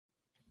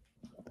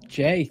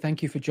Jay,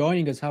 thank you for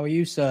joining us. How are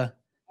you, sir?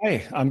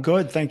 Hey, I'm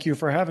good. Thank you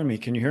for having me.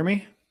 Can you hear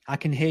me? I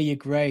can hear you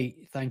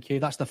great. Thank you.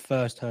 That's the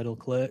first hurdle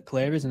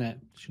clear, isn't it?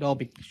 Should all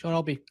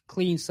be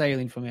clean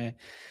sailing from here.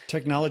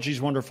 Technology is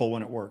wonderful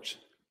when it works.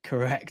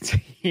 Correct.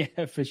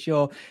 Yeah, for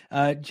sure.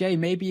 Jay,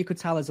 maybe you could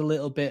tell us a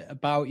little bit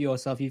about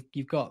yourself.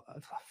 You've got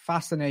a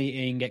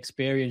fascinating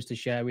experience to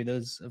share with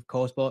us, of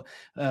course, but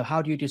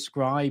how do you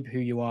describe who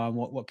you are and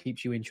what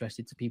keeps you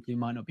interested to people who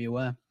might not be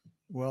aware?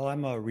 Well,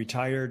 I'm a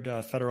retired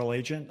federal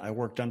agent. I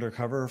worked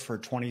undercover for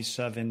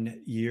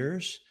 27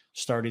 years,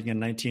 starting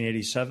in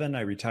 1987. I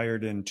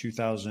retired in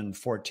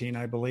 2014,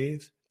 I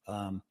believe.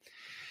 Over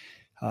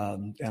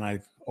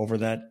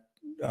that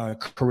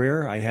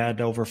career, I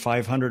had over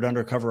 500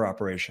 undercover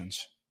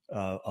operations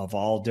of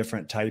all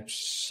different types,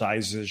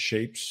 sizes,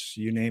 shapes,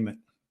 you name it.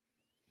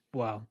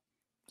 Wow.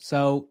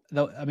 So,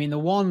 the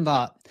one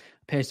that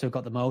appears to have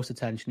got the most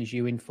attention is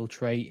you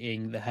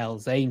infiltrating the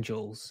Hells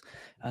Angels.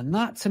 And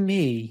that, to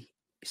me,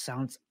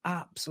 sounds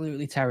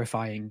absolutely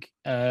terrifying.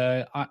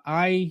 This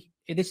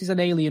is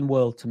an alien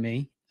world to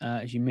me,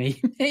 as you may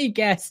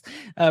guess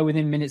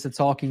within minutes of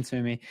talking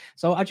to me.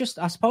 So I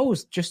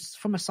suppose, just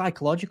from a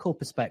psychological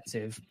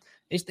perspective,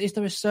 is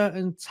there a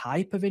certain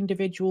type of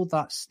individual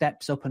that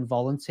steps up and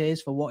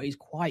volunteers for what is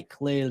quite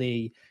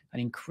clearly an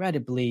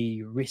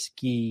incredibly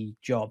risky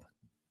job?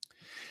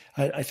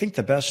 I think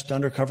the best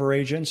undercover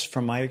agents,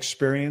 from my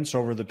experience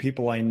over the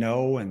people I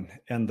know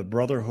and the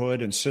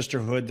brotherhood and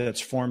sisterhood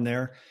that's formed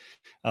there,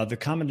 the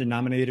common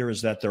denominator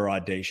is that they're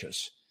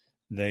audacious.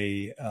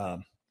 They're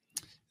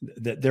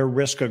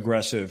risk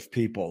aggressive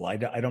people.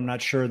 I'm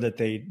not sure that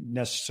they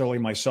necessarily,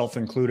 myself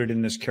included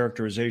in this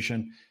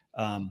characterization,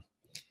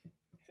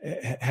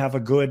 have a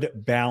good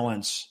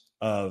balance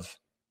of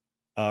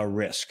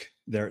risk.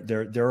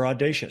 They're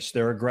audacious.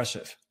 They're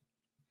aggressive.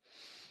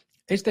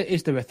 Is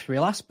there a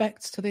thrill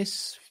aspect to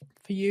this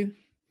for you?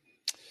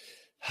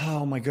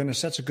 Oh my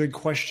goodness, that's a good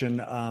question.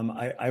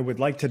 I would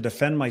like to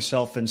defend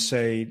myself and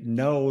say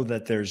no,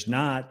 that there's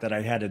not, that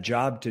I had a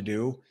job to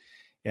do,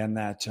 and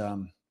that,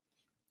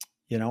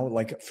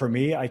 like for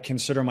me, I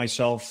consider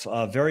myself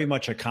very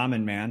much a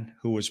common man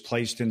who was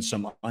placed in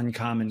some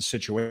uncommon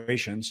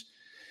situations.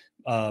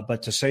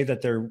 But to say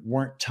that there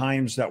weren't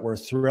times that were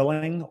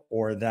thrilling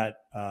or that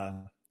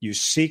you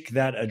seek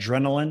that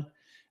adrenaline,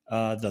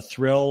 the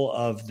thrill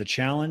of the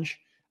challenge,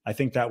 I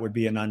think that would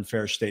be an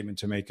unfair statement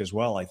to make as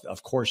well.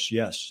 Of course,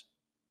 yes.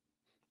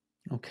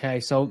 Okay,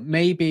 so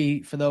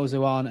maybe for those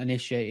who aren't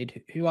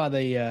initiated, who are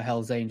the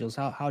Hells Angels?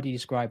 How do you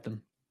describe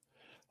them?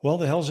 Well,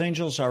 the Hells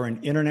Angels are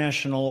an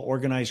international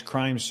organized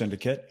crime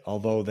syndicate,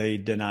 although they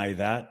deny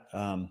that.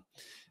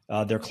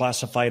 They're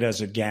classified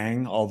as a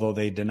gang, although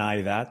they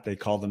deny that. They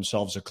call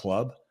themselves a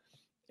club.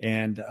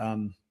 And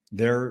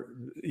they're,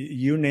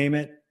 you name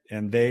it,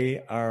 and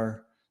they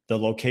are the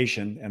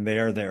location, and they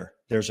are there.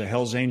 There's a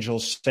Hells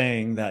Angels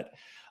saying that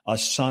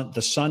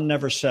the sun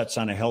never sets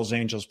on a Hells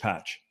Angels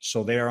patch.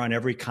 So they are on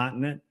every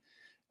continent,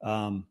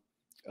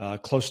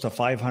 close to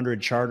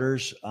 500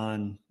 charters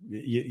on,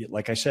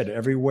 like I said,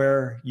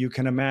 everywhere you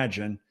can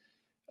imagine,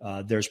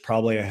 there's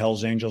probably a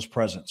Hells Angels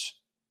presence.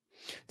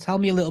 Tell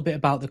me a little bit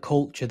about the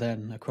culture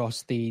then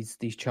across these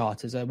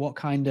charters. What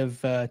kind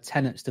of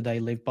tenets do they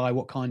live by?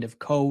 What kind of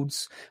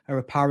codes are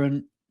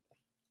apparent?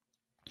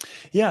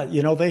 Yeah,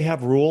 they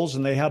have rules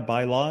and they have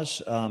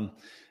bylaws.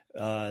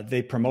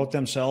 They promote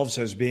themselves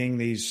as being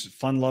these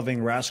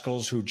fun-loving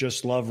rascals who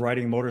just love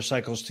riding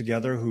motorcycles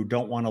together, who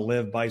don't want to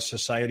live by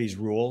society's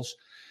rules.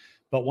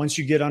 But once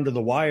you get under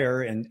the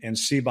wire and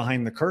see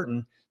behind the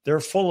curtain, they're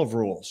full of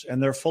rules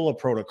and they're full of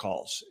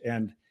protocols.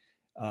 And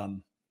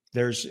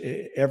there's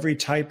every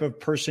type of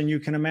person you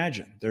can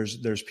imagine.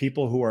 There's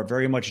people who are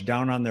very much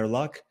down on their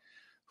luck,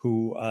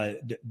 who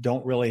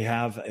don't really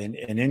have an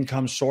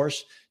income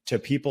source, to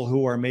people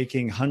who are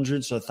making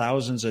hundreds of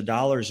thousands of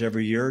dollars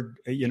every year,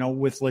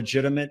 with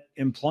legitimate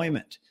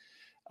employment.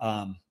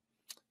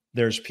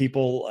 There's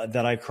people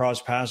that I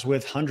cross paths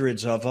with,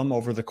 hundreds of them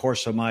over the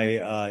course of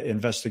my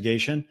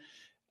investigation.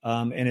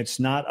 And it's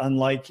not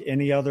unlike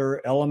any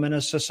other element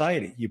of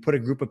society. You put a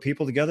group of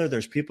people together,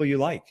 there's people you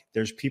like,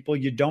 there's people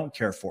you don't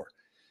care for.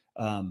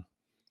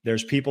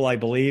 There's people I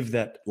believe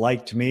that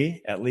liked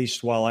me, at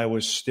least while I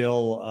was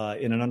still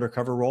in an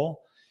undercover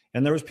role.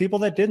 And there was people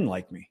that didn't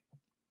like me.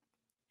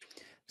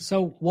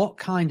 So what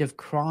kind of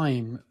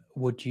crime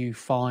would you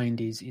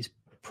find is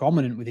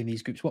prominent within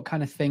these groups? What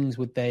kind of things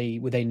were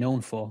they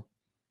known for?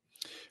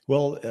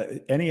 Well,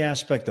 any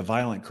aspect of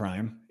violent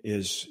crime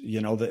is,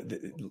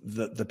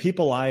 the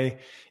people I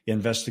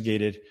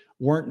investigated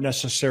weren't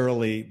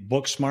necessarily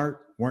book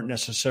smart, weren't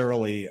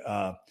necessarily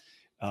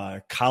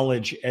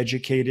college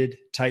educated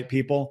type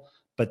people,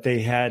 but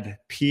they had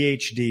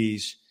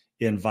PhDs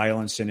in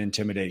violence and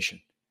intimidation.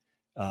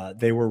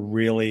 They were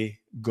really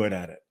good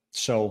at it.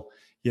 So,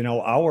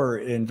 our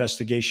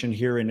investigation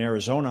here in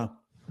Arizona,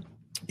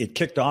 it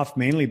kicked off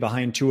mainly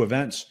behind two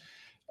events.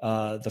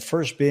 The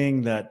first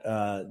being that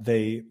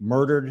they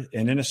murdered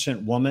an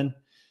innocent woman,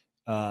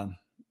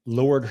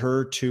 lured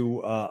her to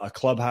a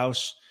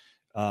clubhouse.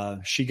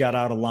 She got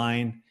out of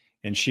line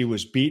and she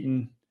was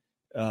beaten,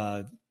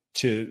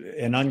 to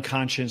an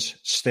unconscious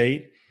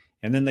state.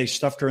 And then they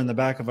stuffed her in the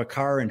back of a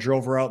car and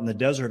drove her out in the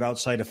desert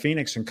outside of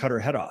Phoenix and cut her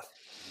head off.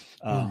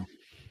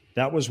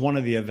 That was one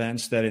of the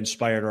events that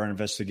inspired our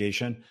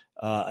investigation.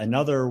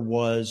 Another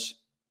was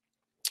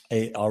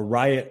a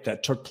riot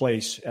that took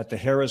place at the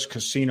Harrah's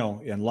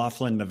Casino in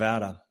Laughlin,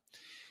 Nevada.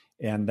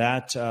 And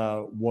that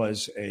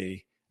was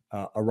a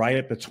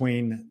riot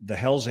between the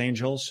Hells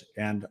Angels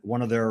and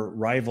one of their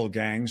rival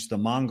gangs, the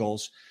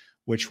Mongols,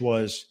 which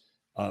was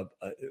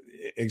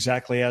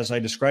exactly as I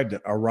described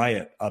it, a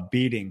riot, a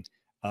beating,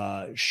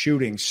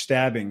 shooting,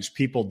 stabbings,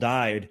 people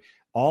died,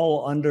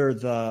 all under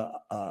the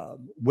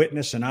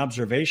witness and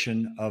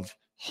observation of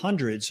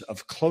hundreds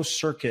of closed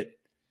circuit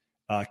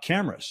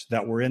cameras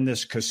that were in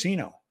this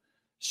casino.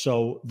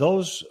 So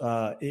those,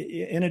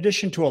 in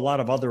addition to a lot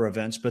of other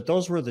events, but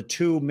those were the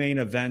two main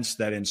events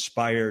that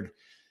inspired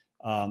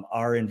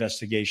our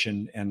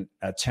investigation and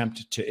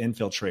attempt to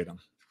infiltrate them.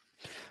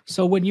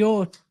 So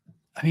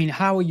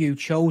how are you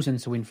chosen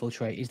to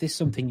infiltrate? Is this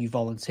something you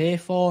volunteer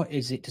for?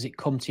 Does it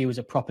come to you as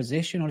a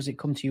proposition, or does it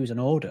come to you as an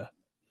order?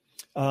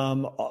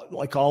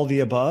 Like all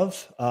the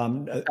above,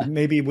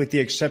 maybe with the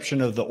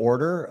exception of the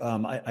order.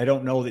 I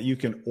don't know that you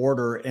can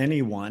order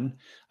anyone.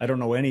 I don't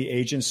know any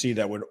agency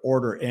that would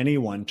order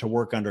anyone to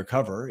work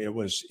undercover. It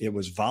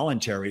was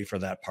voluntary for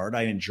that part.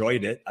 I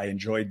enjoyed it. I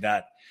enjoyed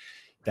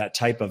that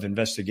type of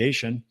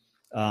investigation.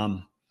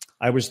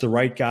 I was the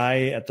right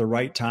guy at the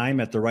right time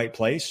at the right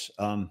place.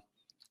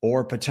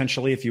 Or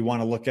potentially, if you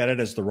want to look at it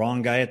as the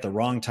wrong guy at the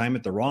wrong time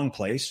at the wrong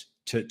place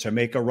to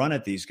make a run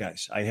at these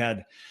guys. I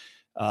had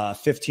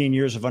 15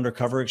 years of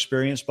undercover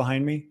experience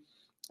behind me.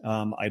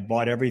 I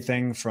bought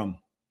everything from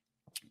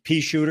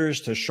pea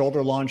shooters to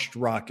shoulder-launched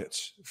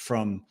rockets,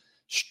 from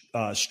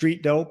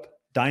street dope,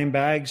 dime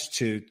bags,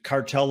 to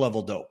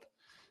cartel-level dope,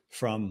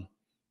 from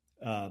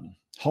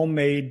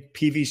homemade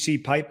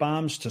PVC pipe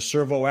bombs to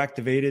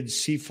servo-activated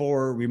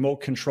C4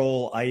 remote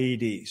control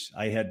IEDs.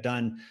 I had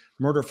done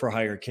murder for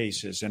hire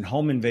cases and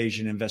home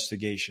invasion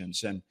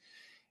investigations.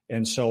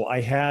 And so I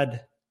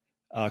had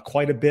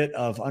quite a bit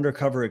of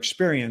undercover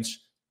experience.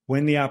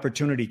 When the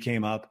opportunity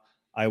came up,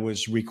 I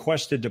was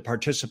requested to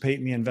participate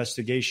in the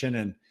investigation.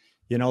 And,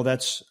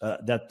 that's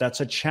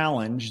a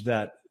challenge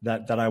that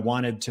I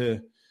wanted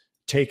to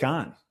take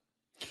on.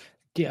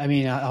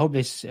 I hope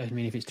if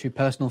it's too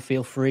personal,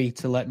 feel free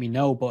to let me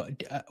know,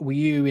 but were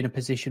you in a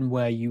position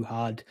where you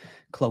had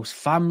close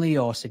family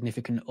or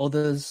significant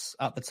others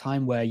at the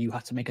time where you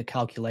had to make a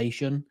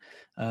calculation,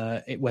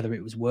 whether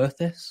it was worth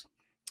this?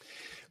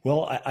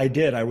 Well, I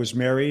did. I was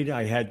married.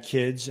 I had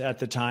kids at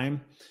the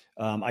time.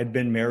 I'd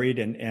been married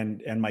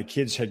and my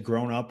kids had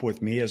grown up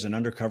with me as an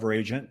undercover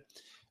agent.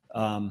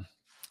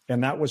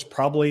 And that was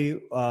probably,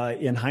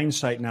 in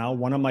hindsight now,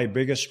 one of my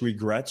biggest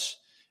regrets.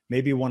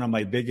 Maybe one of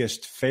my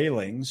biggest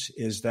failings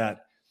is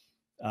that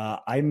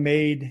I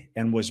made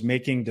and was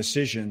making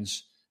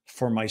decisions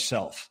for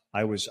myself.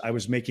 I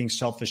was making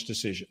selfish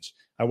decisions.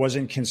 I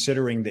wasn't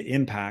considering the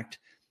impact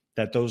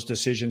that those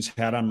decisions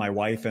had on my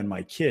wife and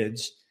my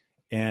kids.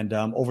 And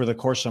over the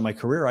course of my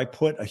career, I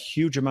put a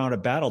huge amount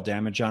of battle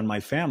damage on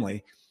my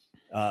family,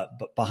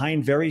 but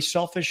behind very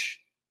selfish,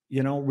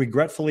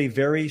 regretfully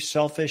very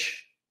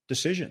selfish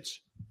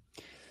decisions.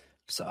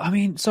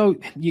 So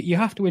you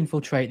have to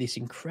infiltrate this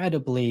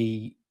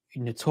incredibly,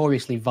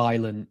 notoriously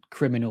violent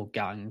criminal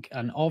gang,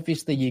 and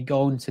obviously you're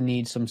going to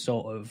need some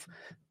sort of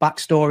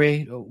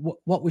backstory.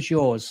 What was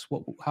yours?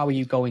 How are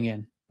you going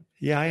in?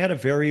 Yeah, I had a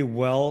very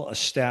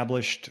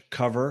well-established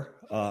cover,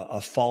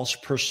 a false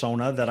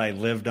persona that I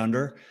lived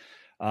under.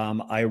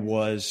 I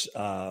was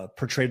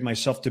portrayed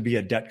myself to be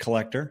a debt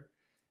collector,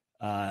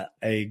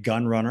 a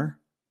gun runner.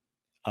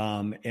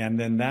 And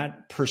then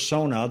that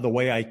persona, the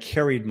way I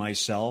carried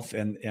myself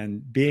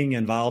and being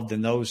involved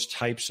in those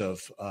types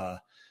of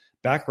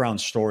background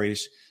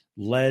stories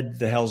led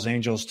the Hells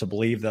Angels to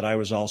believe that I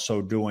was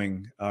also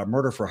doing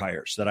murder for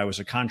hires, that I was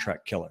a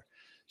contract killer.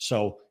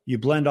 So you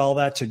blend all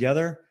that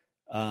together,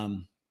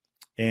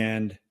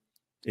 and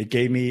it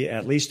gave me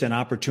at least an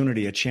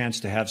opportunity, a chance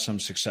to have some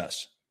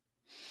success.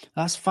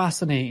 That's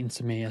fascinating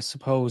to me. I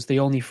suppose the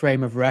only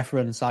frame of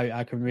reference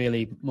I can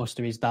really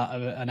muster is that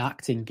of an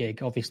acting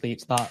gig. Obviously,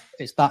 it's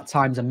that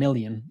times a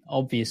million,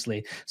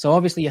 obviously. So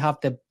obviously you have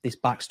this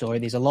backstory.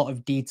 There's a lot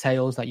of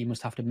details that you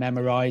must have to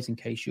memorize in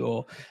case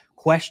you're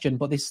questioned.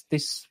 But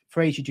this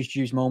phrase you just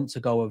used moments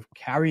ago of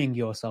carrying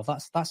yourself,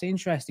 that's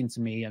interesting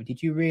to me.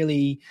 Did you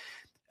really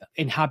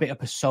inhabit a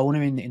persona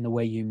in the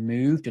way you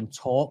moved and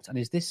talked? And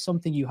is this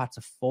something you had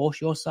to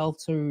force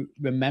yourself to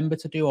remember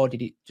to do, or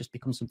did it just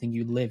become something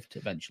you lived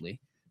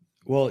eventually?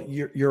 Well,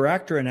 your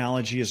actor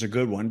analogy is a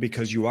good one,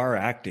 because you are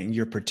acting.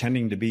 You're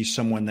pretending to be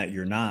someone that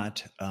you're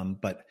not.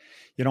 But,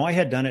 I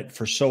had done it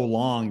for so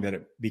long that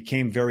it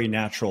became very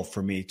natural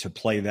for me to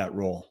play that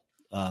role.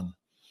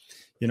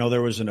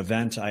 There was an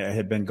event. I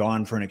had been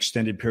gone for an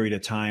extended period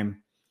of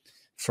time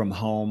from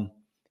home.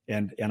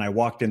 And I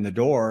walked in the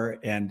door,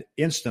 and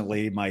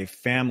instantly my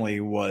family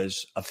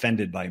was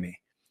offended by me.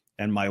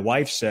 And my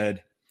wife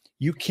said,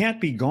 "You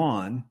can't be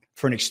gone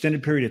for an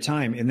extended period of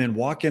time and then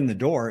walk in the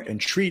door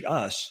and treat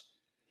us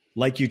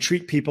like you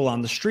treat people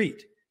on the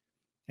street.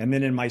 And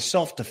then in my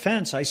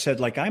self-defense, I said,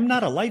 like, I'm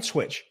not a light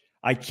switch.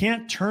 I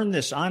can't turn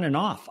this on and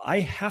off. I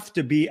have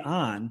to be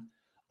on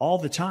all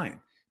the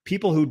time.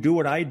 People who do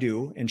what I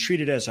do and treat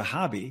it as a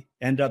hobby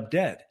end up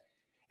dead.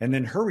 And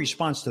then her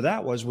response to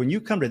that was, when you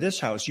come to this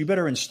house, you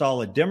better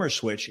install a dimmer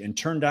switch and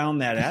turn down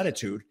that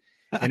attitude.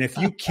 And if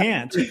you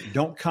can't,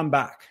 don't come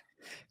back.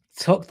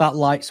 Took that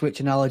light switch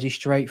analogy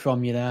straight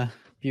from you there.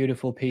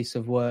 Beautiful piece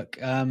of work.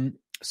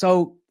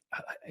 So,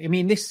 I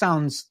mean, this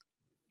sounds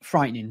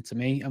frightening to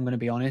me, I'm going to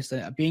be honest.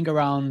 Being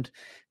around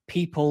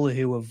people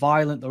who are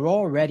violent, they're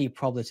already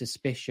probably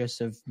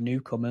suspicious of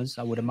newcomers,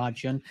 I would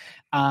imagine.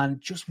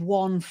 And just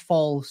one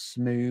false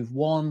move,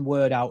 one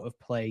word out of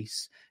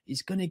place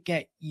is going to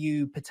get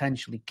you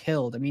potentially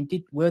killed. I mean,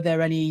 were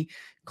there any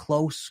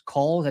close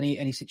calls,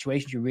 any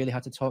situations you really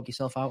had to talk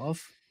yourself out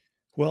of?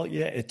 Well,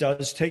 yeah, it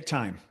does take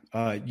time.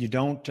 You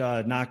don't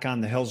knock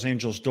on the Hells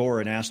Angels door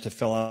and ask to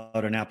fill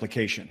out an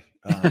application.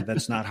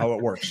 That's not how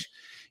it works.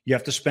 You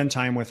have to spend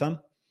time with them.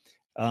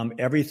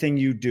 Everything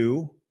you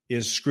do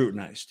is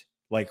scrutinized,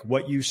 like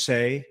what you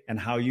say and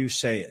how you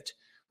say it,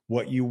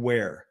 what you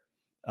wear,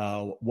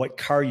 what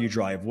car you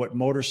drive, what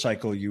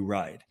motorcycle you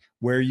ride,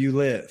 where you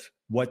live,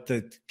 what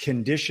the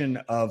condition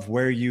of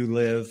where you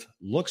live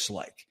looks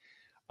like.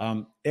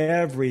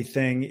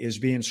 Everything is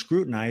being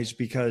scrutinized,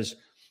 because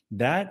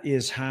that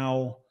is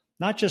how,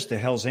 not just the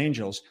Hells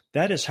Angels,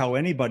 that is how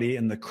anybody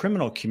in the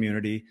criminal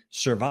community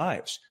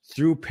survives,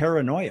 through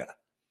paranoia.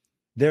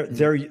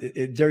 They're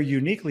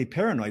uniquely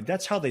paranoid.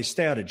 That's how they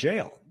stay out of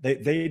jail.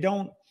 They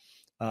don't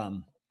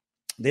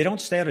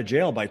stay out of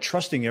jail by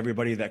trusting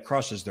everybody that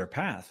crosses their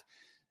path.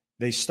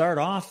 You start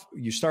off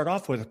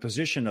with a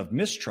position of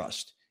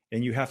mistrust,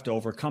 and you have to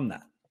overcome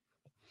that.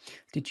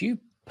 Did you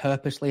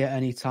purposely at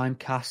any time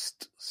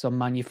cast some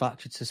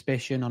manufactured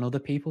suspicion on other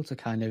people to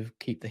kind of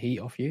keep the heat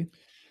off you?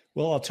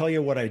 Well, I'll tell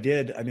you what I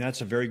did. I mean,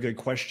 that's a very good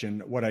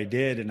question. What I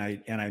did, and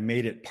I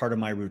made it part of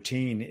my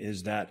routine,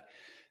 is that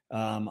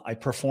I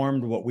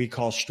performed what we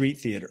call street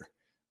theater,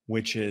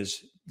 which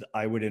is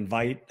I would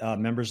invite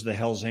members of the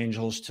Hells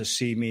Angels to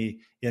see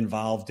me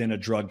involved in a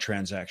drug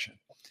transaction,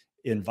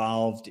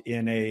 involved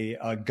in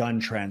a gun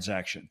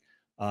transaction.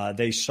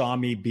 They saw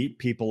me beat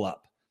people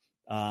up.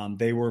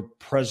 They were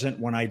present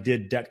when I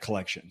did debt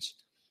collections.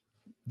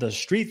 The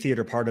street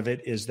theater part of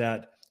it is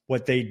that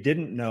what they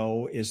didn't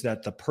know is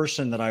that the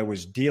person that I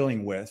was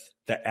dealing with,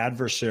 the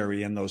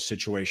adversary in those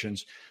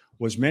situations,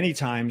 was many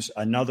times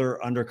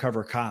another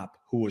undercover cop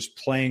who was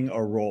playing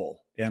a role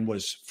and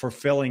was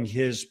fulfilling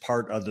his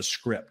part of the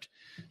script.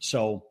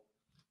 So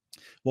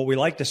what we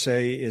like to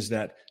say is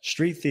that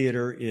street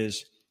theater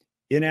is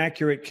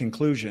inaccurate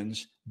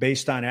conclusions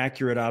based on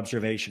accurate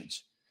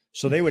observations.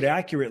 So they would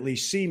accurately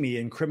see me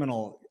in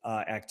criminal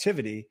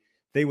activity.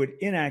 They would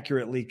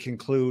inaccurately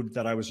conclude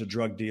that I was a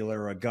drug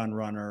dealer, a gun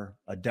runner,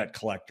 a debt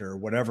collector,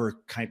 whatever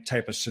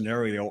type of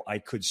scenario I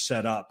could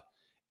set up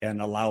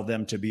and allow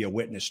them to be a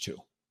witness to.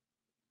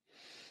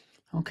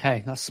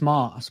 Okay, that's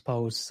smart, I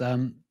suppose.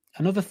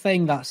 Another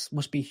thing that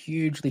must be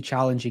hugely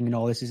challenging in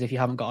all this is, if you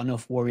haven't got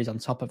enough worries on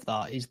top of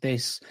that,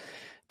 is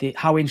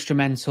how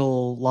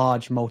instrumental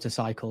large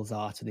motorcycles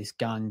are to this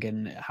gang,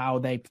 and how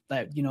they're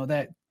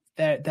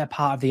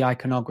part of the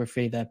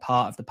iconography, they're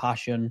part of the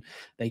passion,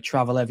 they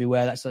travel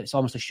everywhere. It's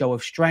almost a show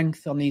of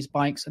strength on these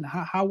bikes. And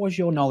how was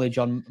your knowledge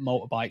on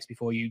motorbikes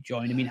before you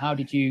joined? I mean, how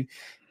did you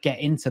get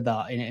into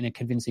that in a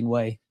convincing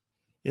way?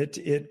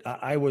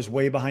 I was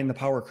way behind the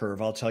power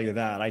curve. I'll tell you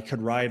that. I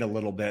could ride a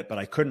little bit, but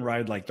I couldn't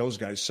ride like those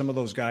guys. Some of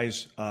those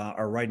guys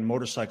are riding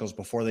motorcycles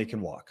before they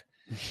can walk.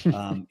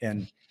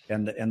 And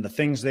the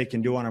things they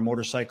can do on a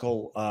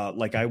motorcycle,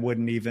 like I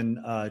wouldn't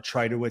even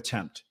try to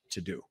attempt to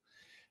do.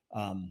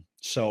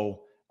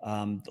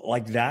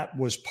 Like that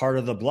was part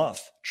of the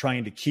bluff,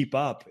 trying to keep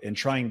up and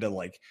trying to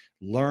like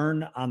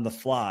learn on the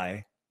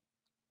fly,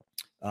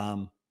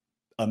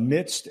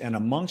 amidst and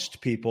amongst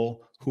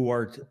people who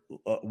are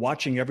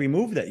watching every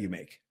move that you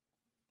make.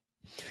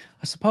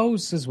 I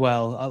suppose as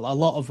well, a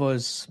lot of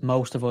us,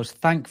 most of us,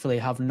 thankfully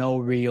have no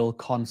real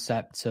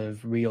concept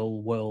of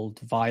real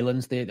world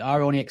violence.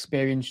 Our only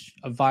experience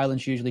of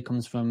violence usually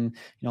comes from,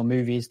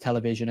 movies,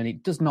 television, and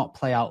it does not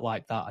play out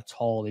like that at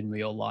all in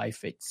real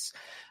life. It's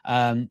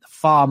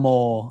far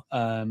more,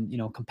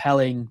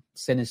 compelling,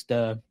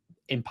 sinister,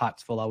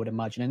 impactful, I would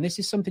imagine. And this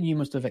is something you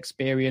must have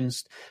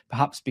experienced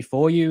perhaps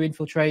before you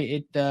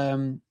infiltrated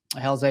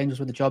Hells Angels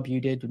with the job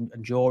you did, and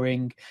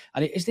during.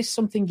 And is this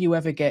something you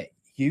ever get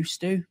used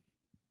to?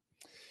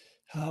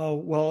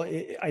 Well,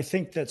 I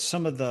think that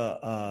some of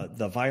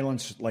the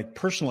violence, like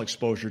personal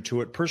exposure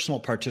to it, personal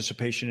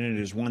participation in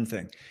it, is one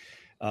thing.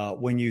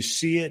 When you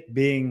see it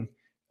being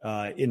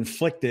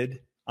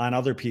inflicted on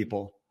other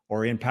people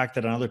or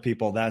impacted on other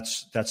people,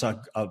 that's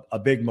a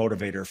big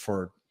motivator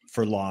for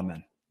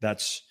lawmen.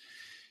 That's,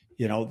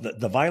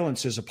 the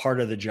violence is a part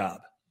of the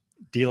job,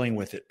 dealing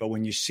with it. But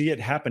when you see it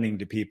happening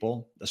to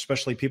people,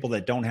 especially people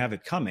that don't have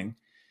it coming,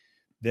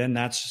 then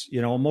that's, a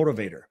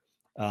motivator.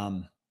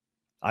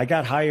 I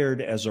got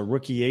hired as a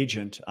rookie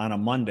agent on a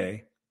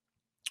Monday.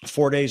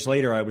 4 days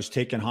later, I was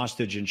taken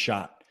hostage and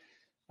shot.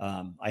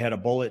 I had a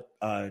bullet.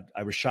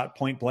 I was shot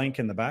point blank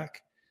in the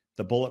back.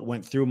 The bullet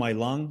went through my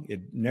lung.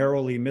 It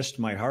narrowly missed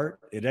my heart.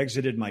 It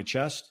exited my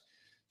chest.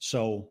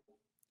 So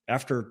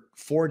after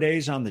 4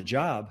 days on the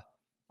job,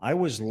 I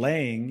was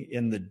laying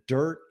in the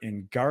dirt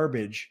and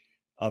garbage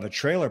of a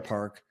trailer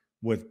park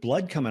with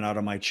blood coming out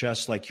of my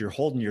chest like you're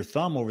holding your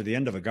thumb over the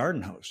end of a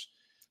garden hose.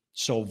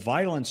 So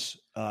violence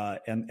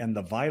and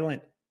the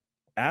violent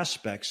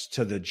aspects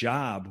to the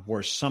job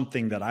were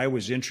something that I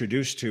was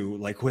introduced to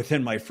like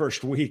within my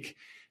first week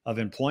of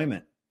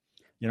employment.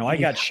 I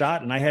got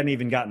shot and I hadn't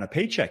even gotten a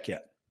paycheck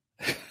yet.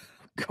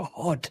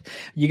 God,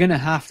 you're going to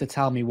have to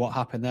tell me what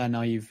happened there.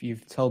 Now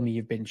you've told me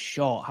you've been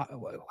shot.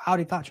 How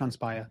did that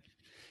transpire?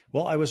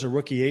 Well, I was a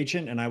rookie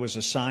agent and I was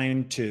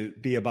assigned to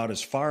be about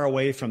as far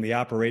away from the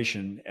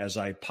operation as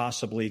I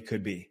possibly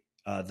could be.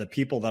 The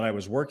people that I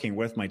was working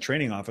with, my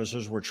training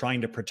officers, were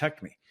trying to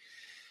protect me.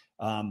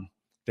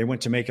 They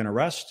went to make an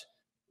arrest.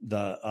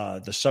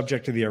 The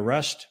subject of the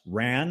arrest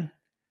ran,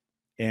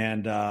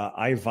 and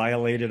I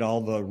violated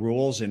all the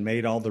rules and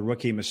made all the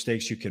rookie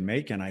mistakes you can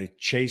make. And I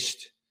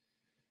chased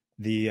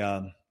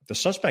the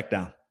suspect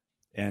down,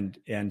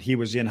 and he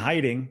was in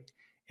hiding.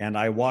 And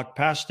I walked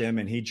past him,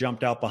 and he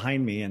jumped out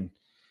behind me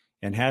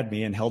and had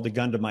me and held a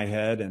gun to my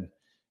head. And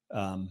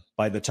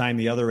by the time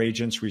the other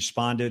agents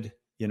responded,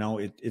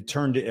 it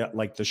turned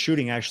like the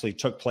shooting actually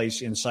took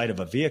place inside of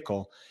a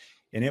vehicle.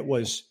 And it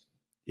was,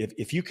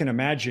 if you can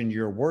imagine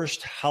your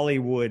worst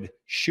Hollywood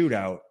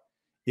shootout,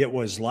 it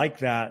was like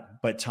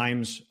that, but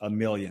times a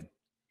million.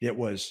 It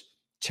was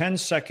 10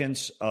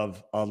 seconds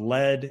of a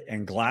lead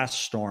and glass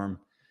storm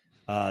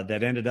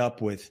that ended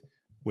up with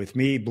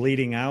me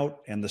bleeding out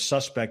and the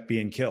suspect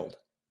being killed.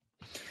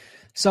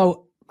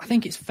 So I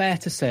think it's fair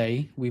to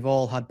say we've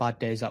all had bad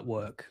days at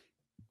work,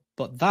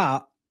 but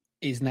that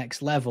is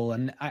next level.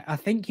 And I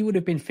think you would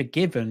have been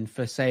forgiven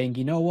for saying,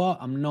 you know what,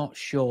 I'm not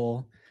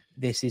sure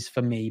this is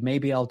for me.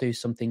 Maybe I'll do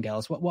something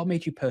else. What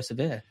made you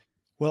persevere?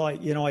 Well,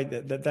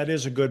 that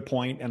is a good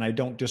point, and I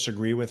don't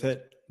disagree with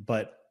it,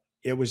 but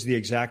it was the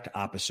exact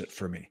opposite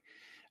for me.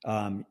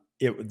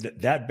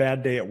 That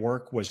bad day at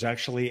work was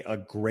actually a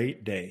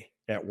great day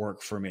at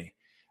work for me.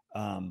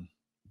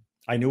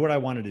 I knew what I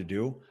wanted to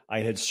do. I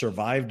had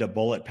survived a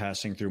bullet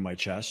passing through my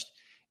chest,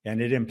 and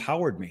it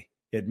empowered me.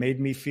 It made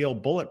me feel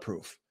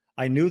bulletproof.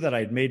 I knew that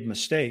I'd made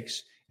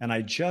mistakes, and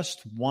I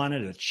just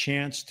wanted a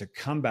chance to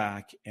come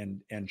back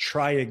and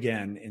try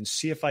again and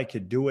see if I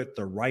could do it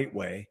the right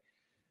way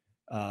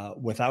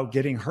without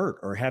getting hurt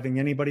or having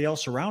anybody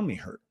else around me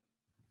hurt.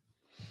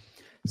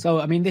 So,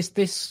 I mean,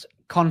 this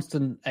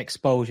constant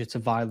exposure to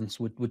violence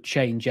would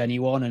change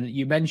anyone. And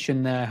you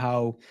mentioned there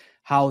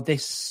how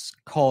this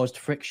caused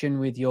friction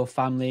with your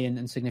family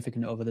and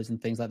significant others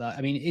and things like that.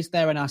 I mean, is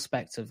there an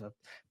aspect of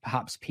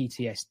perhaps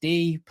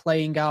PTSD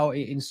playing out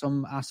in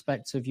some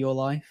aspects of your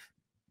life?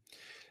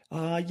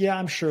 Yeah,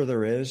 I'm sure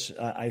there is.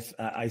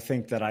 I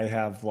think that I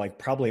have like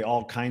probably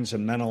all kinds of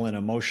mental and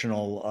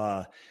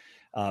emotional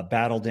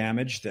battle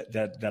damage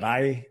that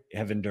I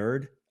have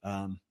endured.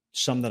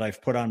 Some that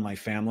I've put on my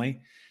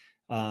family.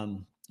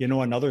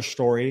 Another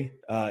story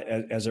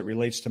as it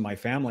relates to my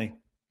family.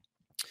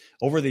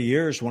 Over the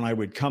years, when I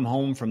would come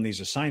home from these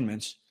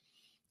assignments,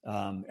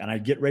 and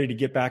I'd get ready to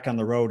get back on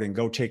the road and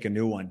go take a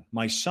new one,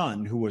 my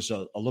son, who was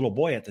a little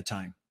boy at the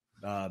time,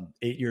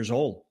 8 years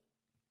old,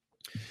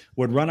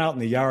 would run out in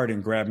the yard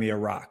and grab me a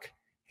rock.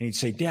 And he'd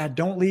say, "Dad,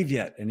 don't leave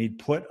yet." And he'd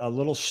put a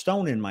little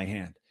stone in my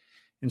hand.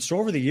 And so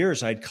over the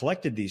years, I'd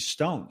collected these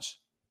stones,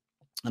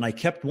 and I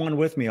kept one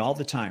with me all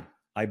the time.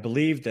 I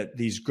believed that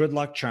these good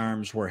luck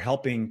charms were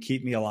helping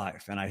keep me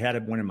alive. And I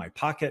had one in my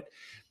pocket.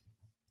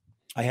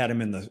 I had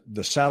them in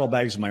the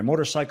saddlebags of my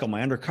motorcycle,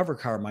 my undercover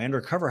car, my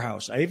undercover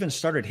house. I even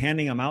started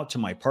handing them out to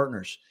my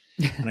partners.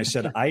 And I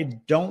said, I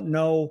don't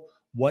know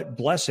what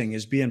blessing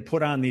is being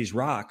put on these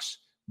rocks,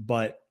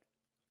 but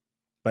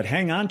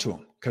hang on to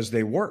them because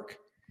they work.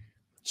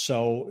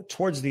 So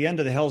towards the end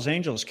of the Hells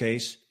Angels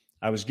case,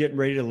 I was getting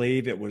ready to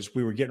leave.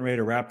 We were getting ready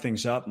to wrap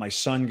things up. My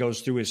son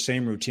goes through his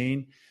same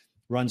routine,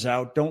 runs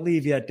out. "Don't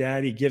leave yet,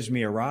 Dad." He gives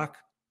me a rock.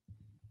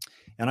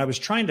 And I was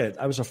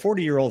a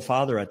 40-year-old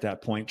father at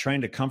that point,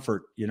 trying to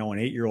comfort, an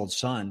 8-year-old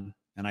son.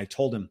 And I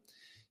told him,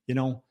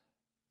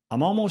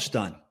 I'm almost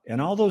done.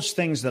 And all those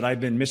things that I've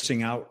been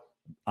missing out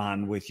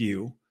on with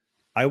you,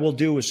 I will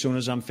do as soon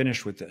as I'm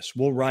finished with this.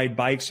 We'll ride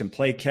bikes and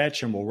play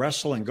catch, and we'll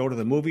wrestle and go to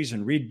the movies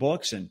and read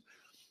books and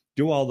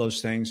do all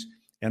those things.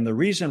 And the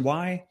reason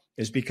why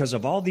is because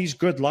of all these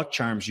good luck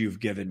charms you've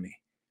given me.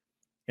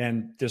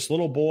 And this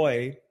little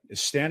boy is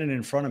standing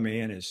in front of me,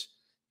 and his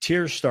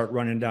tears start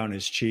running down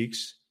his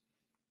cheeks.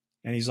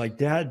 And he's like,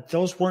 "Dad,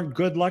 those weren't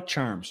good luck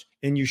charms,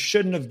 and you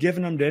shouldn't have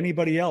given them to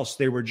anybody else.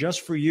 They were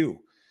just for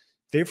you.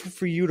 They were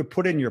for you to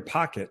put in your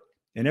pocket.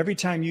 And every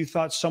time you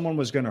thought someone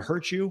was going to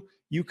hurt you,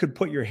 you could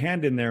put your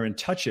hand in there and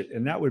touch it.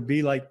 And that would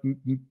be like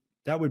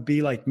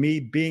me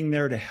being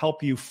there to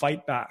help you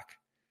fight back."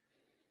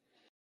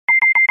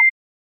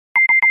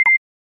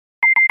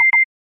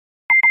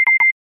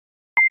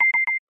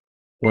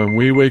 When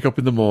we wake up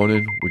in the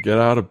morning, we get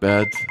out of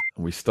bed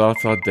and we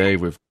start our day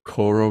with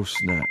Koro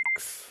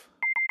snacks.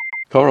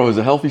 Coro is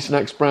a healthy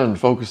snacks brand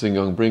focusing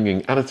on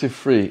bringing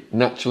additive-free,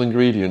 natural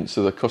ingredients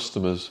to their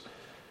customers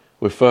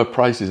with fair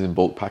prices in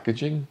bulk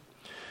packaging.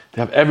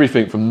 They have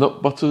everything from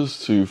nut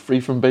butters to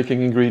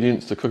free-from-baking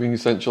ingredients to cooking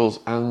essentials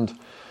and,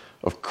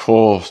 of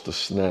course, the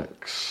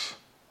snacks.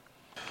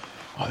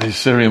 Oh, these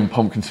Syrian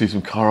pumpkin seeds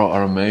from Coro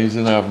are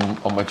amazing. I have them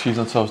on my cheese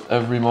on toast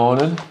every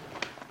morning.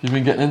 You've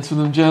been getting into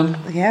them, Jen?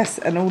 Yes,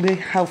 and all the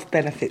health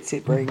benefits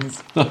it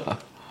brings. Look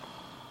at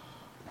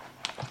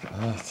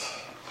that.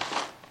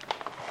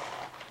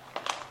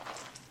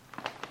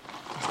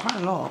 It's quite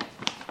a lot.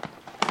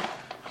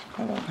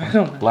 I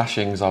don't know.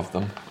 Lashings of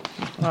them.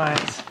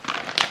 Right.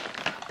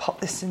 Pop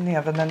this in the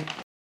oven then.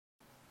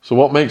 So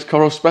what makes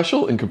Coro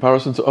special in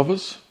comparison to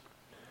others?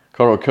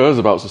 Coro cares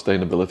about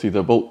sustainability.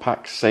 Their bulk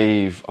packs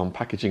save on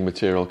packaging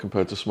material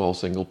compared to small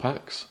single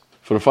packs.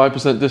 For a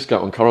 5%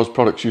 discount on Coro's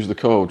products, use the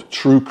code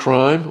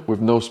TRUECRIME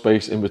with no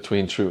space in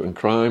between true and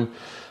crime.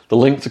 The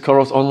link to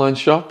Coro's online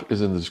shop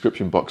is in the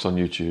description box on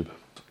YouTube.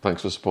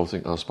 Thanks for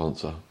supporting our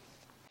sponsor.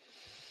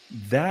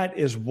 That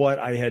is what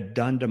I had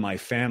done to my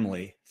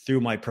family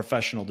through my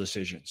professional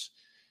decisions.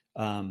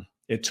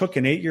 It took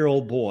an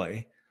 8-year-old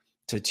boy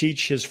to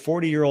teach his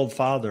 40-year-old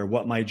father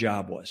what my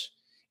job was.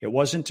 It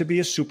wasn't to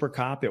be a super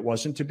cop. It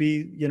wasn't to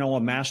be, a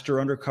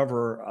master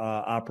undercover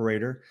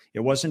operator. It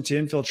wasn't to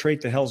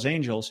infiltrate the Hells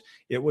Angels.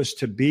 It was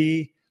to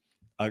be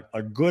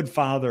a good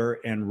father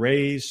and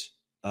raise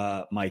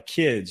my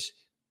kids.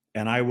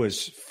 And I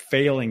was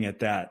failing at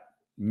that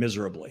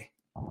miserably.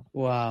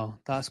 Wow,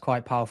 that's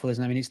quite powerful,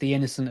 isn't it? I mean, it's the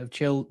innocent of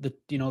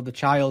the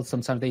child.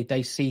 Sometimes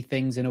they see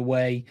things in a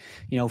way,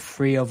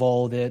 free of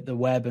all the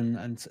web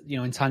and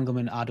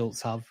entanglement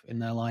adults have in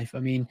their life. I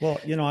mean, well,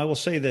 I will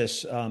say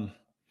this.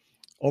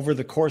 Over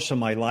the course of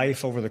my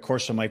life, over the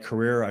course of my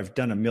career, I've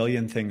done a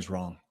million things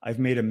wrong. I've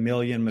made a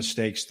million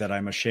mistakes that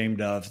I'm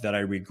ashamed of, that I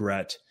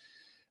regret.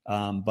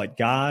 But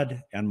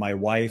God and my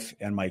wife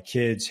and my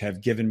kids have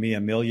given me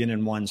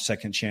 1,000,001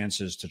 second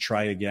chances to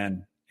try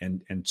again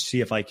and see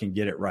if I can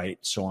get it right.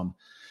 So I'm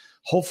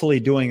hopefully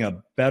doing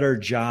a better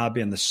job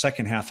in the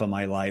second half of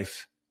my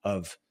life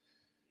of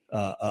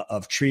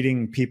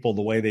treating people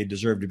the way they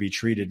deserve to be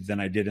treated than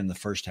I did in the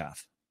first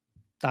half.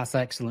 That's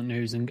excellent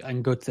news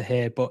and good to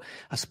hear. But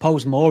I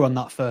suppose more on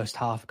that first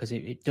half, because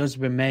it does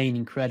remain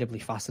incredibly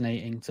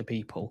fascinating to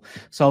people.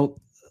 So,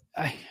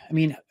 I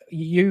mean,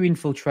 you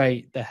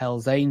infiltrate the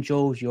Hells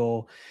Angels.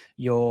 You're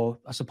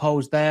I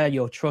suppose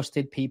your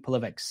trusted people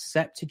have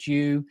accepted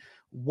you.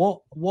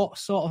 What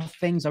sort of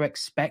things are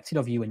expected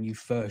of you when you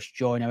first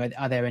join?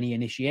 Are there any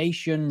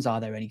initiations? Are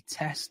there any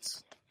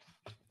tests?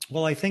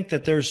 Well, I think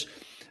that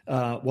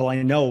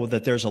I know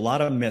that there's a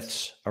lot of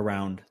myths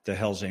around the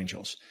Hells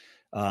Angels.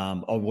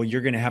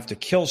 You're going to have to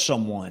kill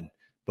someone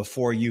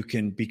before you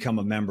can become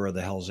a member of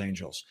the Hells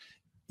Angels.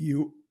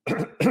 You,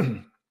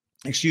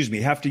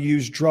 have to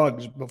use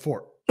drugs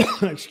before,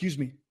 you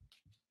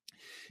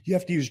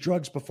have to use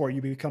drugs before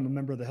you become a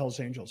member of the Hells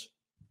Angels.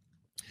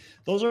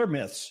 Those are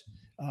myths.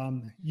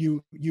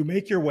 You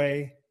make your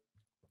way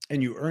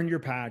and you earn your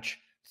patch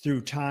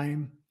through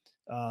time.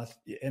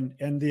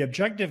 And the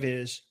objective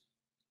is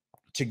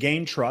to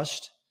gain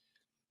trust.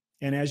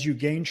 And as you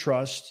gain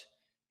trust,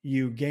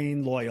 you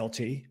gain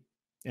loyalty.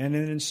 And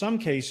then in some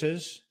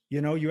cases,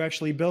 you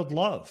actually build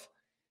love.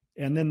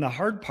 And then the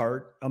hard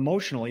part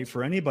emotionally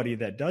for anybody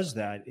that does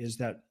that is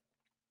that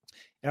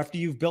after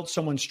you've built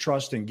someone's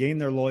trust and gained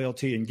their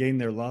loyalty and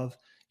gained their love,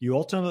 you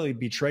ultimately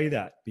betray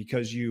that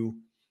because you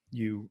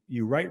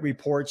write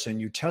reports and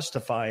you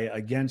testify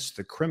against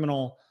the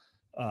criminal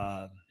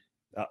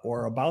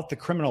or about the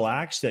criminal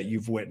acts that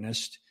you've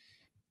witnessed.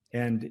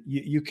 And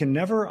you can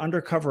never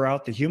undercover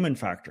out the human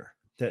factor.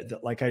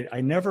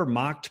 I never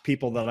mocked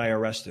people that I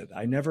arrested.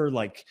 I never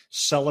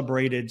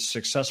celebrated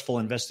successful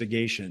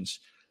investigations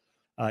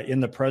in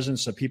the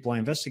presence of people I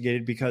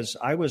investigated because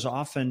I was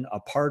often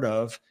a part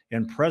of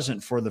and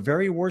present for the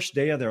very worst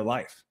day of their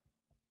life.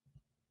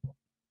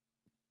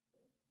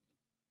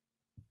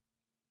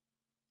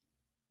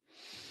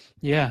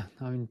 Yeah,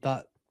 I mean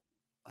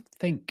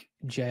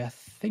Jay,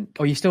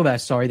 oh, you're still there?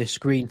 Sorry, the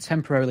screen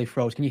temporarily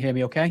froze. Can you hear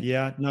me okay?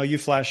 Yeah, no, you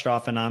flashed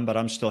off and on, but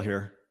I'm still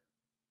here.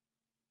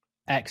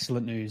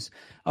 Excellent news.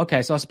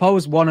 Okay, so I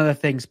suppose one of the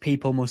things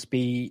people must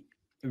be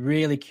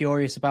really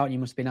curious about, and you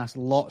must have been asked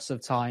lots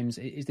of times,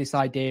 is this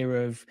idea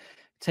of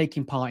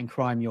taking part in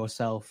crime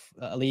yourself,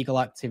 illegal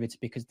activity,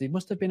 because there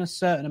must have been a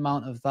certain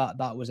amount of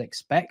that was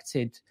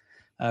expected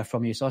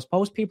from you. So I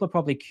suppose people are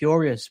probably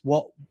curious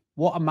what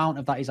amount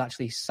of that is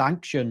actually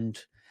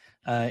sanctioned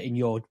in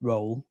your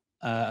role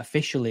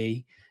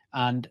officially,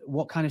 and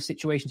what kind of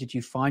situations did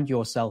you find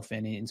yourself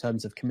in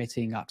terms of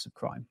committing acts of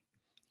crime?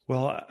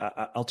 Well,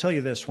 I'll tell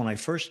you this. When I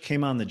first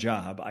came on the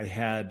job, I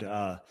had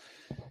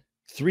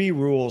 3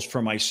 rules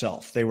for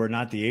myself. They were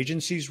not the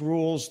agency's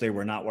rules. They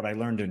were not what I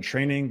learned in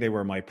training. They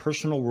were my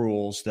personal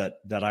rules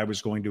that I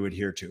was going to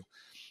adhere to.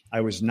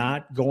 I was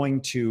not going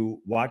to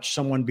watch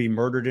someone be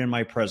murdered in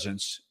my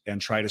presence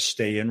and try to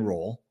stay in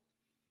role.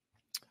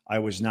 I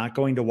was not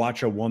going to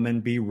watch a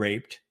woman be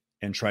raped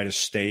and try to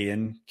stay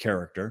in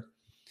character.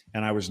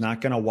 And I was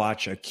not going to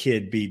watch a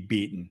kid be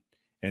beaten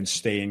and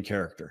stay in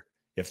character.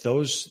 If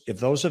those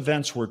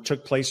events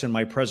took place in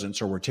my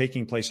presence or were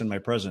taking place in my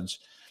presence,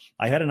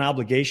 I had an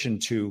obligation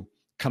to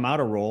come out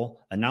of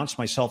role, announce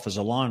myself as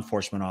a law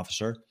enforcement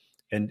officer,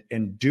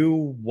 and do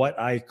what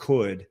I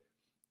could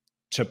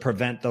to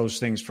prevent those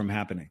things from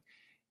happening.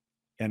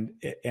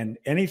 And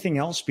anything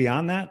else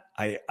beyond that,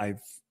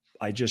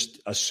 I just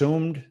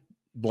assumed,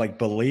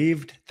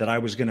 believed that I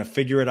was going to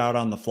figure it out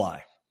on the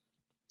fly.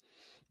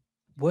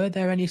 Were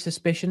there any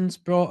suspicions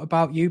brought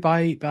about you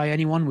by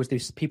anyone? Was there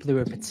people who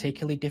were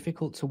particularly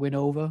difficult to win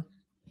over?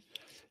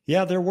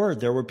 Yeah, there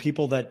were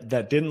people that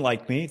didn't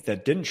like me,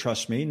 that didn't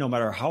trust me, no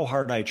matter how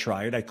hard I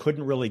tried. I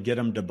couldn't really get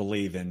them to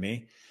believe in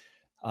me.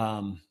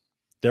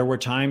 There were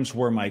times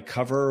where my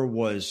cover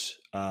was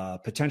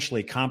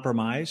potentially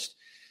compromised.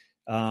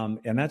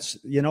 And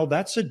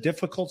that's a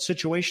difficult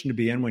situation to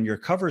be in when your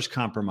cover's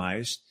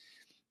compromised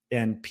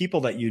and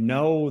people that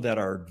that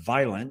are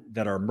violent,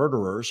 that are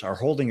murderers, are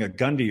holding a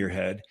gun to your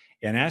head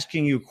and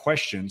asking you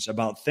questions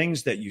about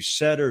things that you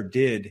said or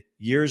did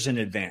years in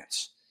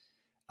advance.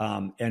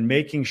 And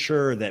making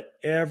sure that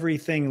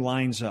everything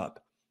lines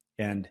up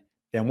and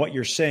what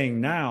you're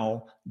saying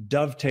now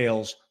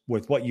dovetails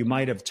with what you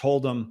might have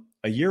told them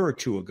a year or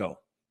two ago.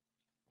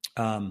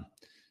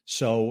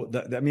 So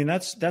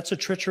that's a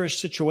treacherous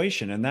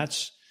situation. And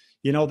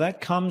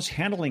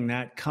handling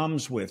that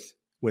comes with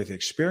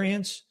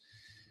experience,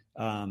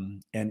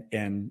 and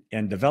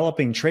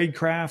developing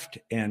tradecraft.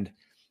 And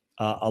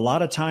a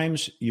lot of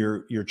times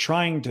you're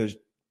trying to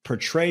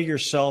portray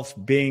yourself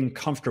being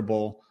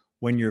comfortable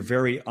when you're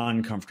very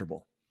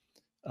uncomfortable.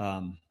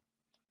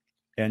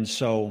 And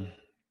so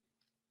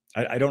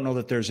I don't know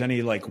that there's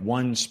any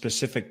one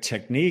specific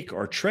technique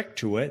or trick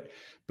to it,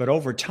 but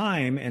over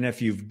time, and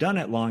if you've done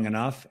it long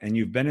enough and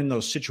you've been in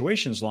those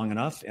situations long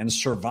enough and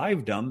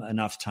survived them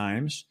enough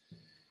times,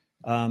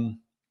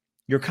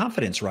 your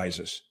confidence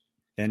rises,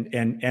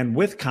 and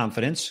with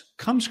confidence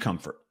comes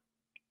comfort.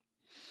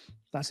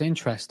 That's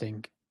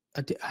interesting.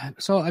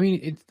 So, I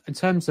mean, in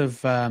terms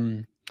of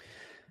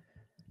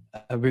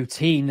a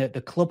routine, that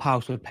the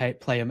clubhouse would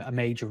play a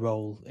major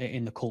role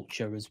in the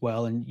culture as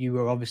well. And you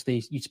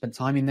spent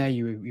time in there.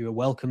 You were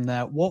welcome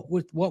there. What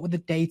were the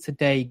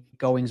day-to-day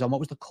goings on? What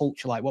was the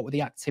culture like? What were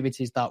the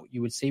activities that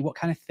you would see? What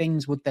kind of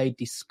things would they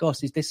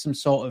discuss? Is this some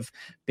sort of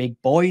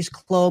big boys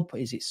club?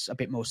 Is it a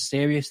bit more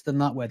serious than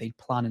that, where they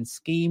plan and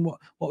scheme? What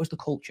was the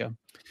culture?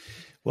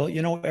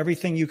 Well,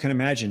 everything you can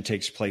imagine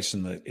takes place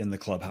in the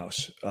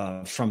clubhouse,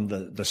 from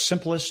the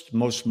simplest,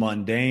 most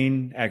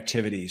mundane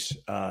activities.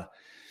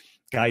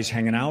 Guys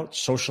hanging out,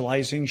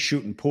 socializing,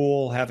 shooting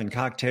pool, having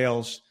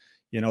cocktails.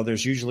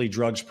 There's usually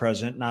drugs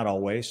present, not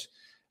always.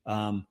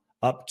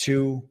 Up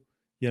to,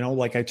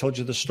 like I told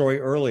you the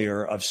story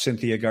earlier of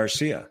Cynthia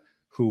Garcia,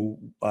 who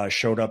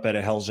showed up at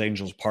a Hells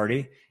Angels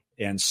party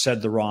and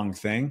said the wrong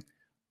thing,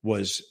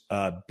 was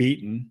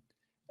beaten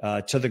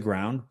to the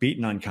ground,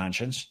 beaten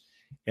unconscious.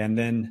 And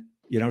then,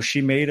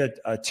 she made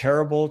a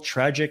terrible,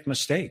 tragic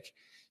mistake.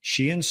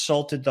 She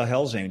insulted the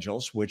Hells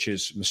Angels, which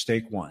is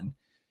mistake one.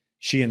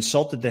 She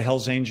insulted the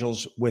Hells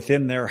Angels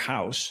within their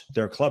house,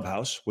 their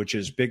clubhouse, which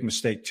is big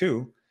mistake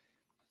too.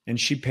 And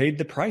she paid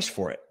the price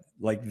for it.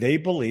 They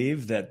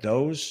believe that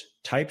those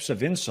types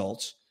of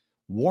insults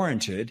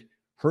warranted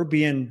her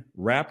being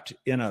wrapped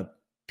in a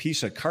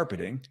piece of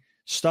carpeting,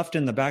 stuffed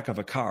in the back of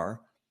a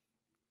car,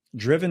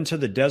 driven to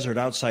the desert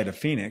outside of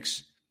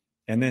Phoenix,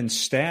 and then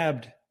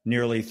stabbed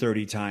nearly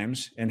 30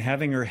 times and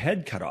having her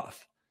head cut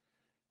off.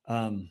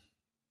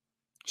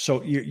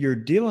 So you're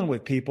dealing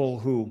with people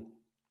who,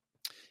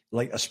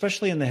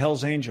 especially in the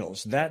Hells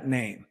Angels, that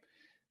name,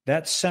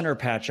 that center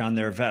patch on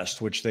their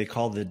vest, which they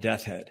call the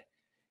death head,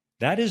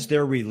 that is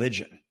their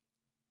religion.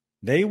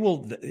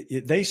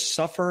 They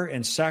suffer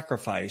and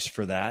sacrifice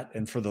for that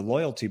and for the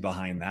loyalty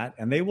behind that,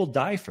 and they will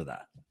die for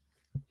that.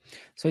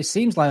 So it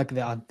seems like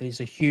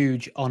there's a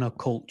huge honor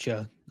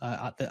culture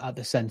at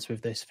the center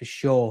of this, for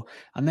sure.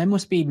 And there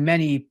must be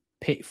many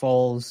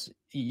pitfalls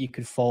you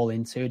could fall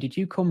into. Did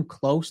you come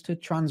close to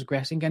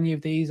transgressing any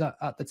of these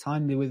at the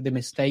time? With the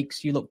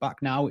mistakes you look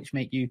back now, which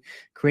make you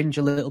cringe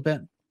a little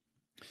bit?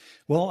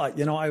 Well,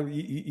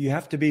 you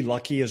have to be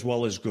lucky as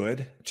well as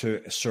good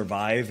to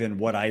survive in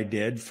what I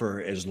did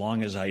for as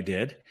long as I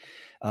did.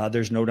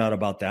 There's no doubt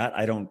about that.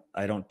 I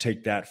don't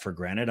take that for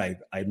granted.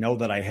 I know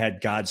that I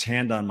had God's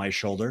hand on my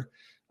shoulder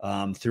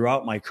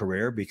throughout my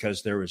career,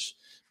 because there was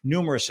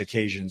numerous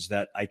occasions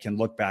that I can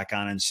look back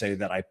on and say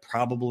that I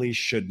probably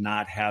should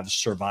not have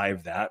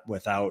survived that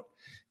without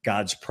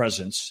God's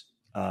presence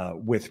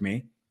with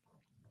me.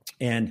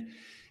 And,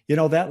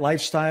 that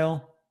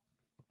lifestyle,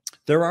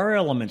 there are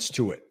elements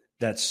to it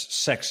that's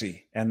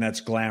sexy and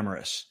that's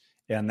glamorous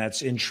and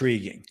that's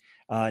intriguing.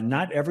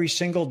 Not every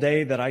single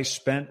day that I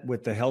spent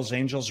with the Hells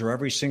Angels or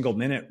every single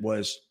minute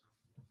was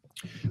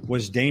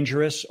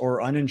dangerous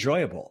or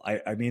unenjoyable.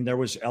 I mean, there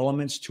was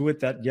elements to it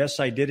that, yes,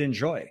 I did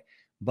enjoy.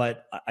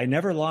 But I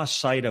never lost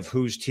sight of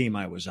whose team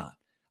I was on.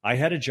 I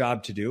had a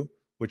job to do,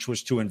 which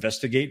was to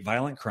investigate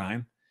violent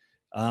crime.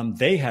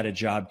 They had a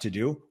job to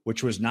do,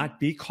 which was not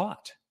be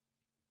caught.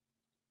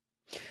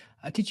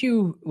 Did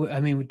you? I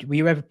mean, were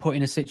you ever put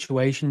in a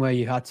situation where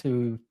you had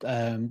to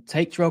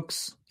take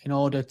drugs in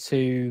order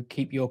to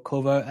keep your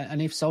cover?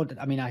 And if so,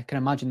 I mean, I can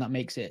imagine that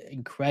makes it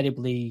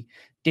incredibly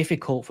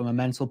difficult from a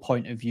mental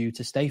point of view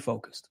to stay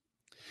focused.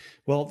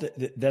 Well,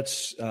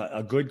 that's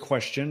a good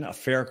question, a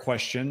fair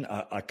question,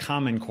 a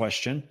common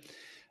question.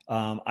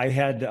 I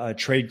had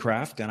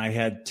tradecraft and I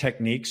had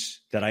techniques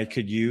that I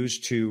could use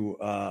to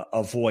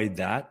avoid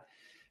that.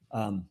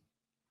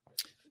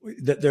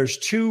 There's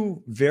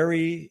two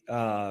very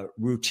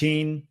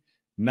routine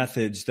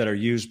methods that are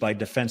used by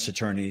defense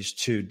attorneys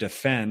to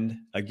defend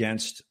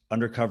against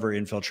undercover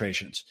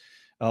infiltrations.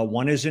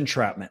 One is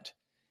entrapment,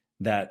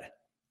 that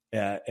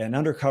an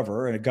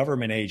undercover, a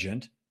government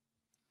agent,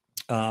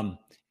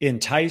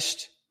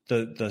 enticed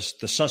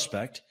the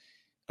suspect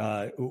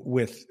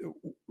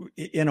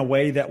in a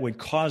way that would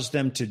cause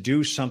them to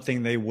do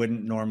something they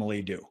wouldn't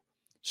normally do.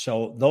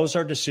 So those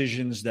are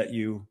decisions that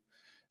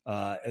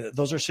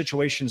those are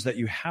situations that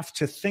you have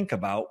to think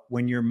about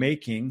when you're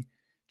making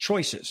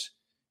choices.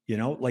 You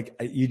know, like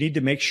you need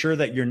to make sure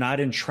that you're not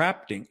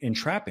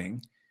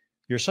entrapping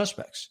your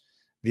suspects.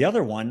 The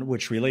other one,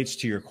 which relates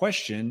to your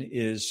question,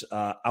 is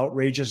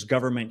outrageous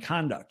government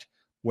conduct,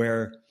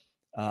 where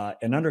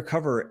an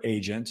undercover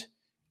agent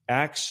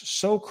acts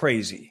so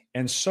crazy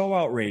and so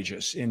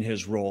outrageous in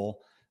his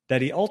role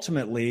that he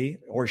ultimately,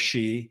 or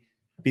she,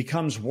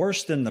 becomes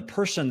worse than the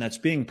person that's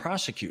being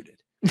prosecuted.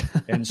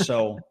 And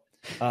so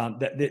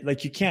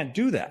like you can't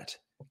do that.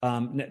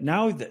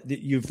 Now that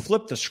you've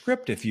flipped the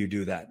script if you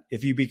do that.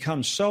 If you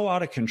become so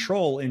out of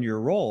control in your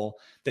role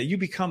that you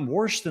become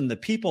worse than the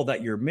people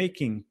that you're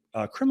making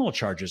criminal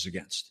charges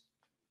against.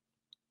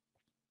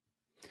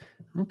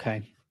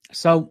 Okay.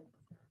 So,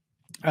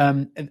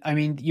 I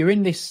mean, you're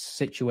in this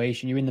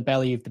situation, you're in the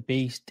belly of the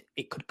beast.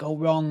 It could go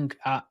wrong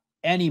at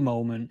any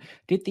moment.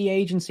 Did the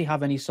agency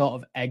have any sort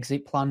of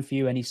exit plan for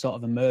you, any sort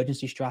of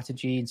emergency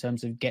strategy in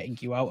terms of getting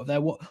you out of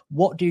there?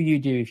 What do you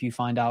do if you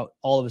find out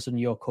all of a sudden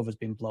your cover's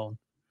been blown?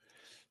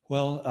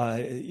 Well,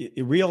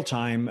 in real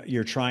time,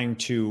 you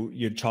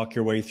talk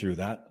your way through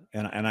that.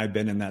 And I've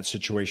been in that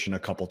situation a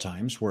couple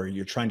times where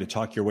you're trying to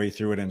talk your way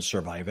through it and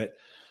survive it.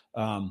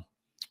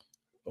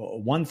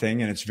 One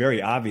thing, and it's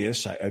very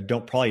obvious, I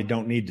probably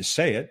don't need to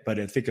say it, but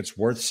I think it's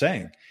worth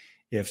saying.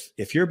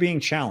 If you're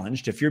being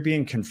challenged, if you're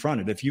being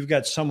confronted, if you've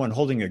got someone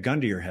holding a gun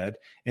to your head,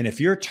 and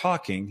if you're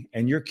talking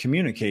and you're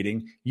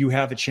communicating, you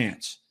have a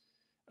chance,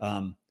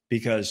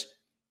 because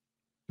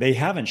they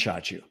haven't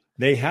shot you.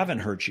 They haven't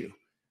hurt you.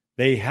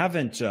 They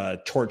haven't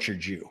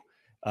tortured you.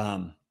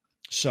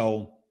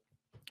 So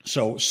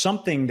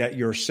something that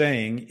you're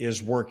saying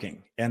is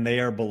working and they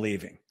are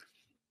believing.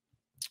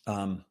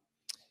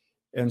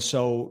 And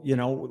so, you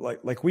know,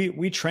 like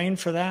we train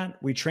for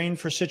that. We train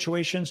for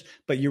situations,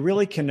 but you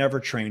really can never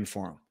train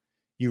for them.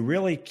 You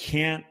really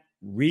can't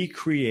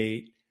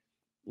recreate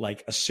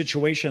like a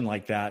situation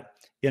like that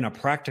in a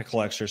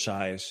practical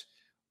exercise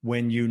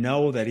when you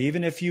know that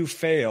even if you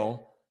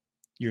fail,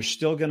 you're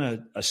still going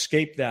to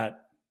escape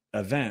that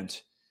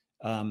event.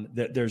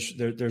 That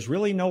there's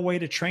really no way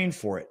to train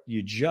for it.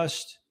 You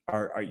just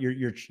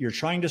you're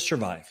trying to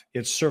survive.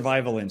 It's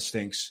survival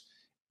instincts.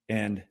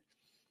 And,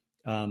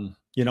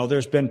 you know,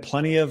 there's been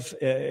plenty of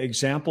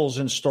examples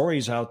and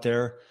stories out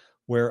there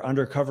where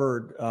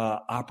undercover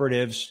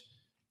operatives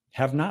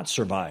have not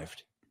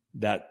survived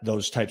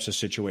those types of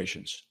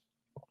situations.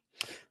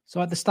 So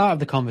at the start of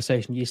the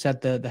conversation, you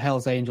said the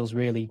Hells Angels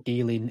really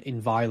deal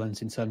in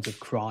violence in terms of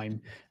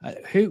crime.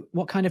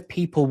 What kind of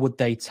people would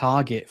they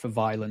target for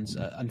violence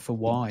and for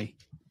why?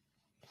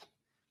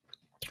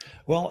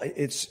 Well,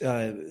 it's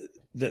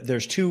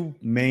there's two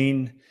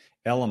main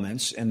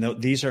elements, and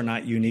these are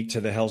not unique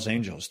to the Hells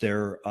Angels.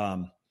 They're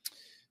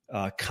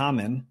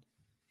common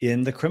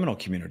in the criminal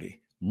community: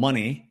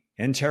 money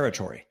and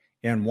territory,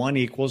 and one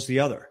equals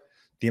the other.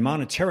 The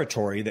amount of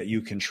territory that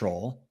you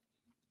control,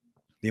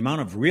 the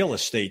amount of real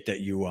estate that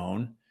you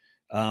own,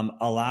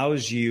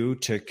 allows you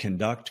to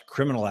conduct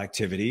criminal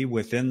activity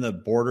within the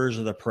borders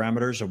or the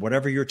parameters of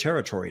whatever your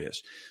territory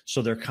is.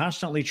 So they're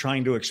constantly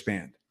trying to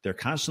expand. They're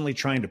constantly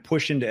trying to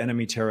push into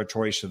enemy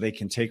territory so they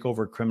can take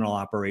over criminal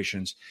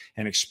operations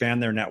and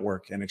expand their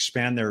network and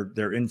expand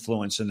their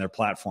influence in their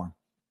platform.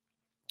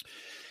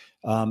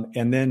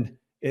 And then,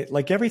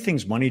 like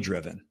everything's money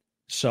driven.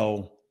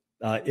 So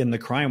in the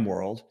crime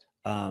world,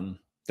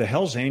 the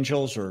Hells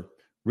Angels, or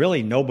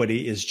really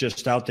nobody, is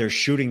just out there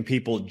shooting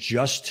people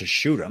just to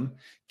shoot them,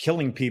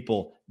 killing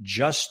people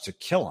just to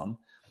kill them.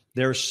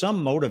 There's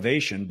some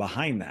motivation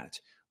behind that,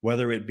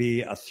 whether it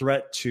be a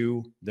threat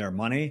to their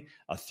money,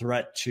 a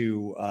threat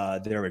to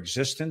their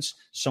existence.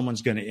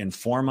 Someone's going to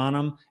inform on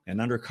them. An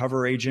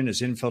undercover agent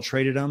has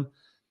infiltrated them.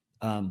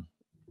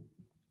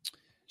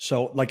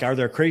 So, like, are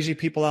there crazy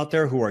people out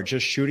there who are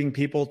just shooting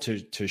people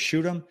to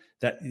shoot them?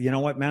 That, you know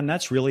what, man,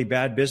 that's really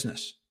bad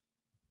business.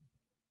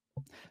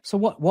 So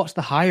what's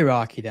the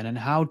hierarchy then, and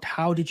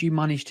how did you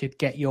manage to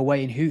get your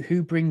way in?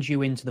 Who brings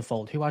you into the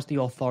fold? Who has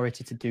the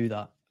authority to do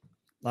that?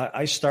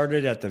 I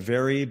started at the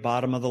very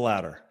bottom of the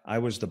ladder. I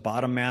was the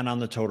bottom man on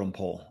the totem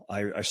pole.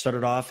 I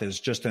started off as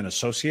just an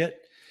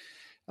associate.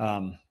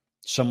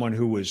 someone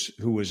who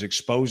was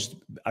exposed.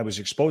 I was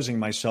exposing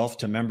myself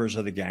to members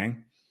of the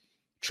gang,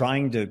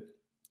 trying to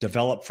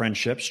develop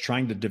friendships,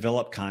 trying to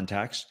develop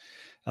contacts.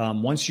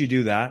 Once you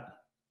do that,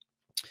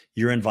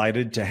 you're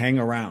invited to hang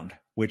around,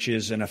 which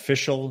is an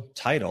official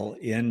title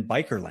in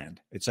biker land.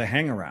 It's a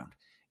hang around.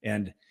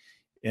 And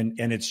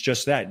it's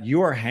just that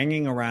you are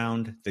hanging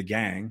around the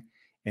gang,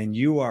 and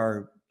you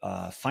are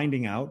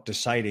finding out,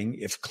 deciding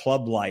if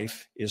club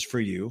life is for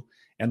you,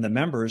 and the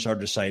members are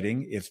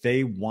deciding if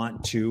they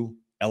want to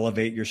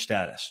elevate your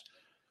status.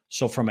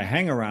 So from a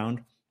hang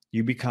around,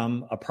 you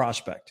become a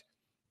prospect,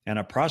 and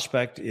a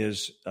prospect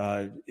is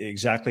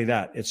exactly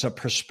that. It's a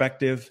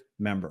prospective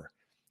member.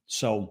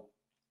 So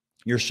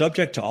you're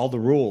subject to all the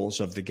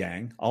rules of the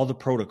gang, all the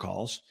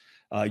protocols.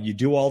 You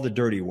do all the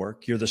dirty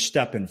work. You're the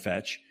step and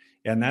fetch.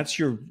 And that's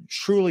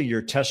truly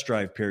your test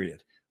drive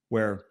period,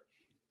 where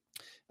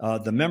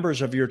the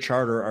members of your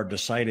charter are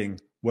deciding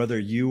whether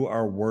you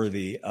are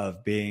worthy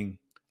of being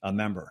a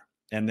member.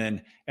 And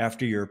then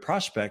after your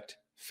prospect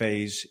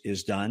phase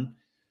is done,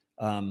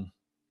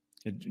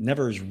 it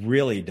never is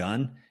really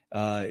done,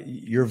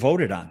 you're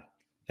voted on.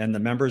 And the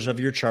members of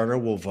your charter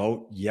will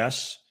vote,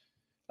 yes,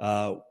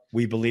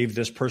 we believe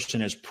this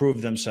person has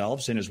proved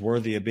themselves and is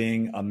worthy of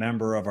being a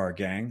member of our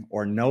gang,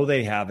 or no,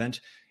 they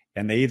haven't.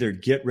 And they either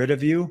get rid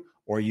of you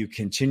or you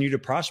continue to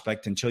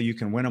prospect until you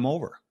can win them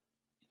over.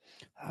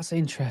 That's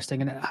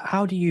interesting. And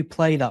how do you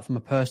play that from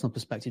a personal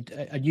perspective?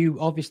 You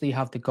obviously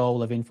have the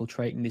goal of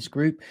infiltrating this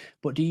group,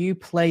 but do you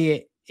play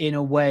it in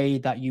a way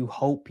that you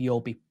hope you'll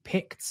be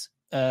picked?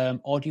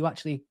 Or do you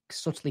actually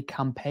subtly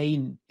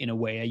campaign in a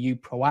way? Are you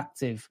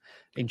proactive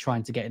in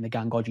trying to get in the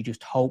gang, or do you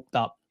just hope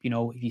that,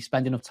 if you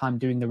spend enough time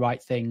doing the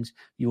right things,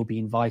 you will be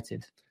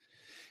invited?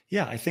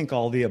 Yeah, I think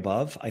all the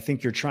above. I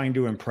think you're trying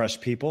to impress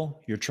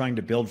people. You're trying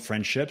to build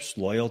friendships,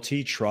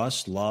 loyalty,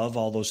 trust, love,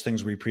 all those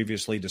things we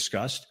previously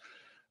discussed.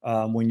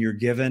 When you're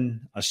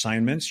given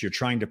assignments, you're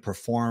trying to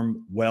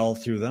perform well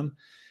through them.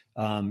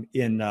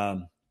 In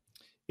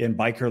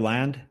biker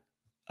land,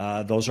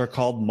 those are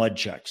called mud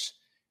checks.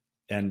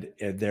 And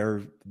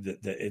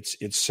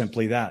it's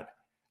simply that.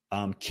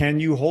 Can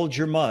you hold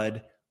your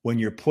mud when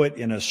you're put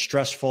in a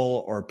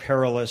stressful or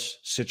perilous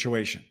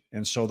situation?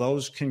 And so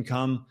those can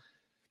come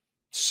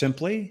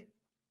simply.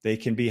 They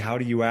can be, how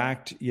do you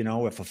act,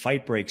 if a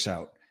fight breaks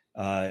out?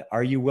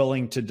 Are you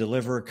willing to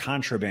deliver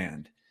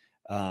contraband?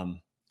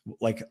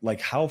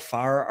 Like how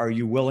far are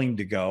you willing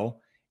to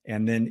go?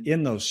 And then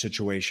in those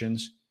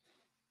situations,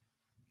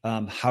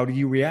 how do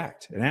you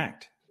react and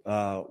act?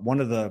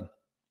 One of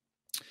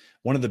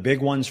the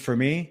big ones for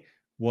me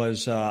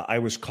was I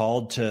was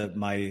called to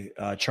my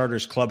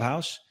charter's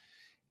clubhouse,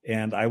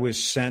 and I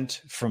was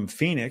sent from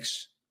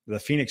Phoenix, the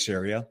Phoenix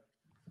area,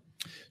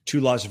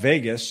 to Las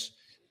Vegas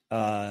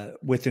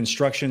with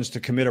instructions to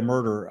commit a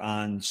murder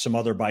on some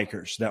other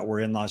bikers that were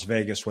in Las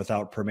Vegas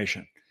without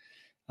permission.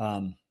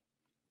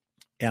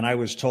 And I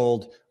was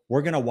told,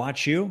 we're going to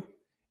watch you,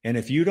 and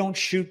if you don't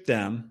shoot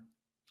them,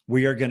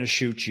 we are going to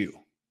shoot you.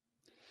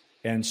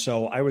 And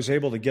so I was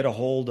able to get a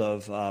hold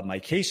of my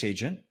case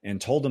agent and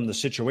told him the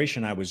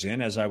situation I was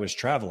in as I was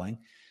traveling.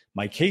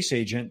 My case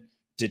agent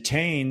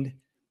detained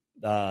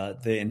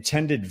the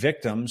intended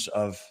victims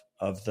of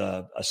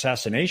the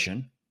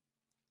assassination.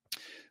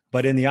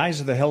 But in the eyes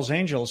of the Hells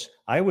Angels,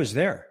 I was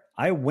there.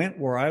 I went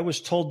where I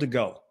was told to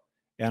go.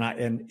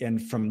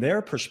 And from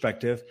their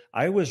perspective,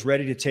 I was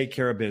ready to take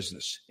care of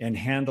business and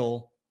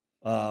handle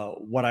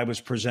what I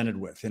was presented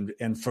with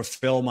and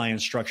fulfill my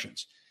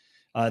instructions.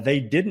 They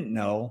didn't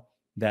know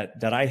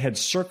that I had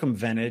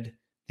circumvented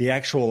the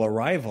actual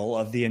arrival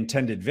of the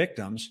intended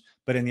victims,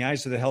 but in the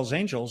eyes of the Hells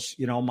Angels,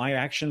 my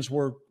actions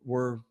were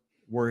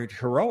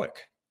heroic.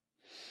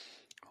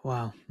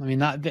 Wow. I mean,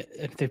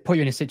 they put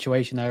you in a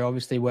situation there,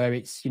 obviously, where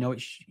it's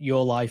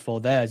your life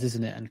or theirs,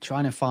 isn't it? And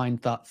trying to find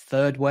that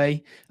third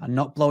way and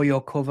not blow your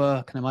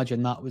cover, I can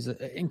imagine that was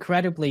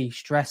incredibly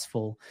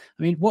stressful.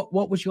 I mean,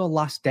 what was your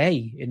last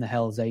day in the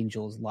Hells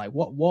Angels like?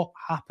 What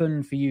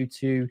happened for you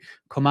to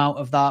come out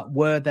of that?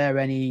 Were there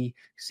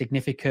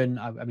significant,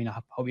 I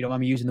hope you don't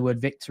mind me using the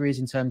word victories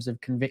in terms of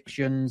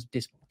convictions,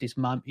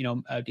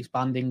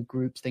 disbanding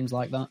groups, things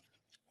like that?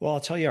 Well, I'll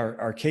tell you,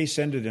 our case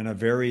ended in a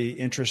very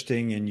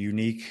interesting and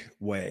unique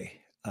way.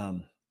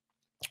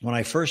 When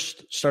I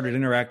first started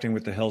interacting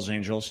with the Hells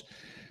Angels,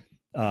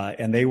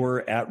 and they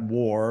were at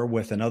war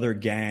with another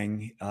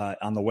gang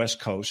on the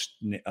West Coast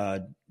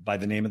by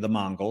the name of the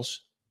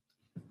Mongols,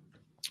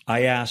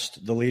 I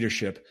asked the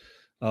leadership,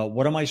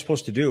 what am I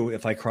supposed to do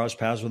if I cross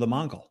paths with a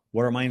Mongol?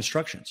 What are my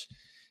instructions?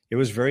 It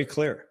was very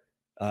clear.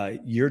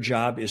 Your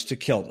job is to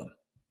kill them.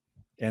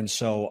 And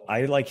so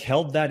I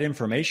held that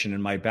information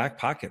in my back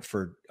pocket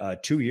for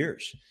 2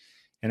 years.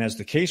 And as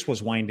the case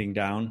was winding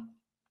down,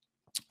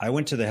 I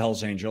went to the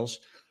Hells Angels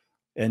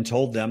and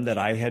told them that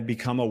I had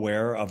become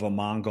aware of a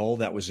Mongol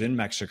that was in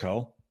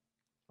Mexico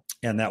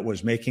and that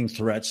was making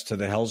threats to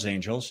the Hells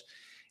Angels,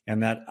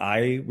 and that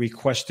I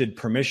requested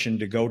permission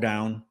to go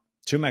down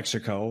to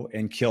Mexico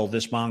and kill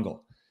this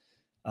Mongol.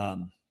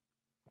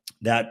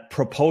 That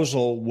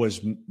proposal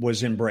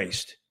was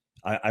embraced.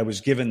 I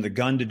was given the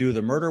gun to do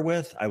the murder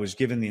with. I was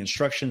given the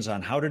instructions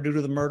on how to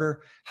do the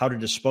murder, how to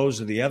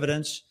dispose of the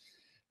evidence.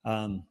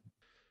 Hope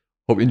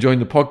you're enjoying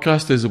the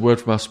podcast. There's a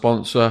word from our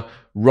sponsor,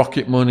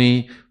 Rocket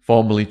Money,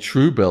 formerly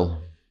Truebill.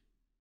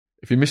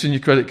 If you're missing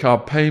your credit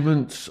card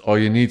payments or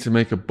you need to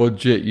make a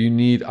budget, you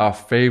need our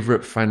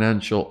favorite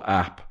financial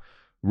app,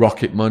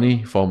 Rocket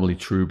Money, formerly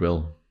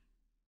Truebill.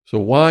 So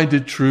why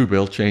did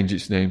Truebill change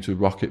its name to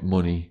Rocket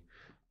Money?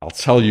 I'll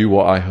tell you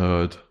what I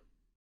heard.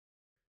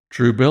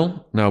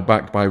 Truebill, now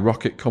backed by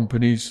Rocket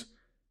Companies,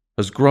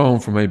 has grown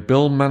from a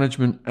bill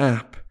management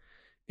app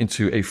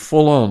into a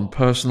full-on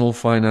personal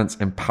finance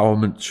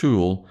empowerment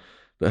tool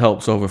that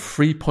helps over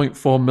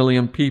 3.4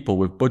 million people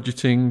with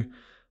budgeting,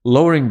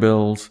 lowering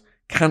bills,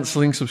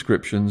 cancelling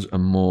subscriptions,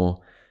 and more,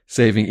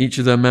 saving each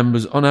of their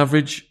members on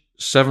average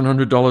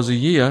 $700 a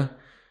year.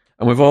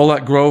 And with all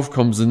that growth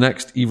comes the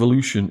next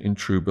evolution in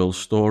Truebill's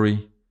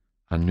story,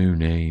 a new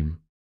name.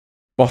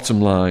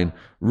 Bottom line,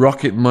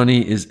 Rocket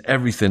Money is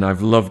everything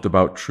I've loved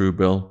about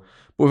Truebill,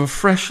 but with a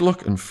fresh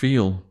look and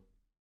feel.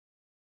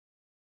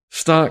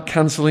 Start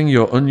cancelling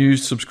your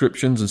unused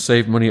subscriptions and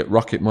save money at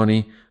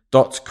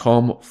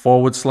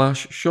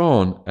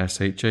rocketmoney.com/Sean,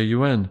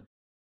 S-H-A-U-N.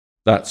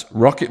 That's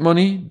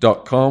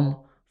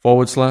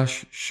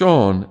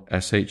rocketmoney.com/Sean,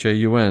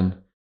 S-H-A-U-N.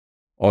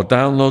 Or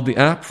download the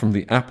app from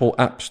the Apple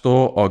App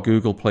Store or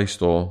Google Play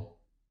Store.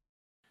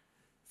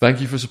 Thank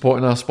you for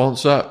supporting our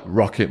sponsor,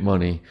 Rocket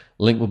Money.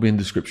 Link will be in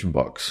the description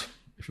box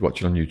if you're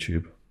watching on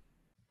YouTube.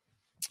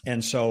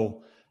 And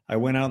so I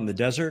went out in the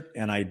desert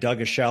and I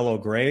dug a shallow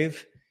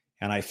grave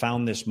and I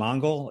found this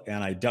Mongol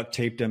and I duct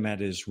taped him at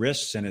his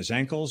wrists and his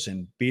ankles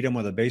and beat him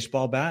with a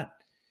baseball bat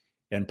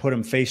and put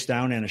him face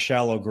down in a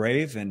shallow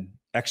grave and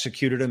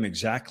executed him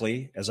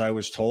exactly as I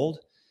was told.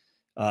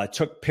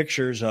 Took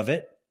pictures of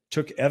it,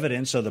 took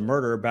evidence of the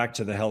murder back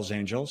to the Hells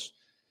Angels,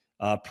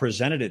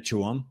 presented it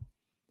to them.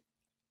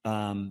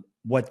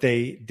 What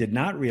they did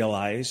not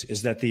realize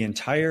is that the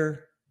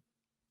entire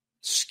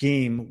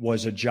scheme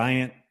was a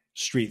giant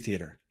street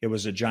theater. It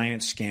was a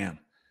giant scam.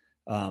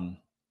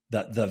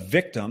 The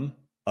victim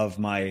of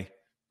my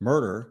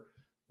murder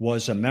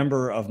was a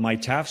member of my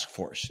task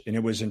force, and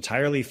it was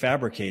entirely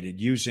fabricated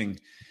using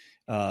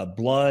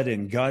blood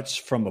and guts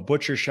from a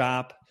butcher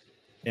shop.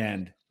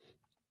 And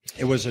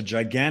it was a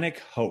gigantic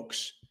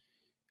hoax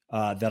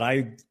that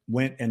I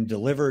went and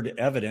delivered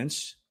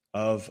evidence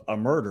of a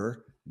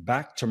murder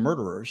back to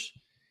murderers.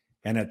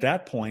 And at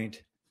that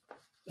point,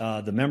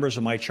 the members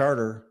of my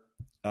charter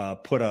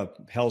put a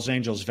Hells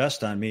Angels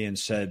vest on me and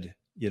said,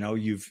 you know,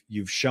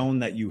 you've shown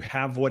that you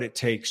have what it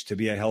takes to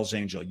be a Hells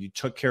Angel. You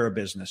took care of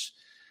business.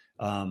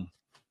 Welcome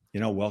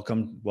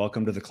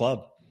to the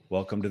club.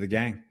 Welcome to the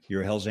gang.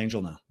 You're a Hells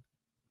Angel now.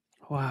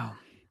 Wow.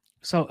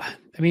 So,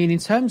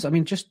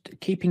 just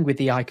keeping with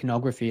the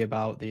iconography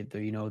about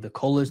the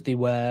colors they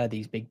wear,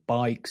 these big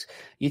bikes,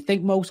 you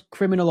think most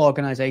criminal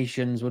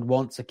organizations would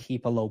want to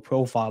keep a low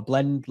profile,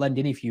 blend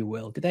in, if you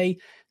will. Do they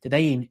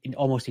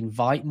almost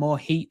invite more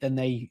heat than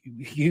they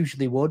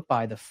usually would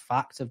by the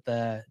fact of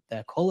their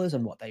colors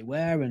and what they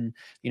wear and,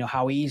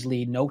 how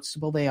easily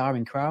noticeable they are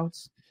in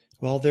crowds?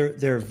 Well,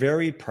 they're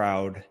very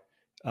proud.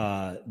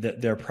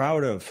 They're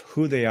proud of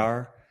who they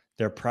are.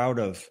 They're proud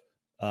of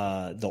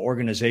the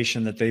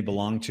organization that they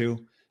belong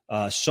to,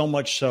 so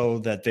much so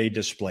that they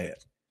display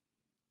it.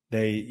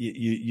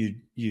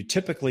 You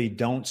typically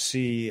don't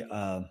see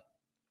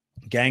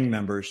gang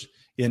members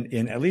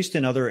in at least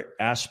in other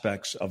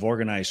aspects of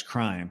organized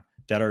crime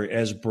that are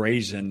as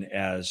brazen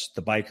as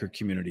the biker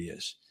community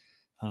is.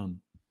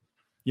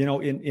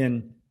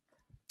 In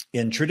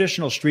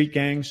traditional street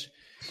gangs,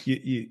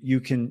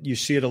 you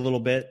see it a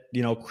little bit.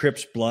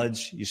 Crips,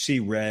 Bloods. You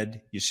see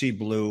red. You see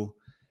blue.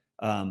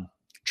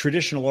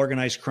 Traditional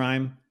organized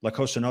crime, La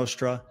Cosa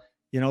Nostra,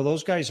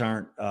 those guys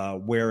aren't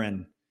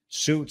wearing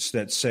suits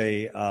that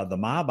say the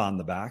mob on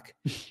the back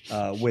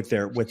with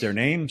their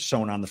name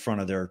sewn on the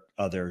front of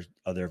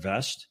their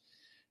vest.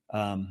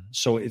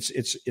 So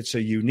it's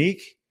a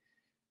unique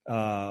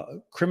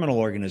criminal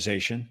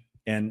organization,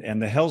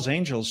 and the Hells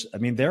Angels.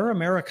 They're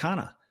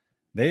Americana.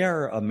 They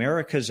are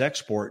America's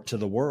export to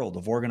the world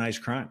of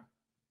organized crime.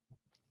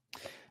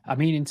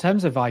 In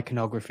terms of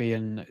iconography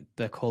and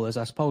the colors,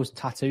 I suppose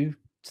tattoos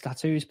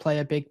play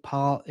a big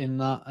part in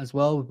that as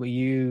well. Were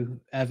you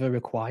ever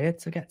required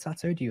to get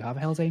tattooed? Do you have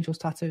Hells Angels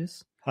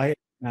tattoos?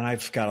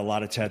 I've got a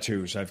lot of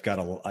tattoos. I've got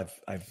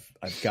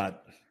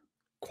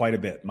quite a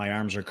bit. My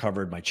arms are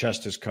covered. My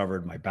chest is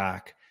covered. My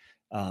back.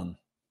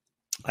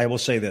 I will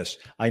say this: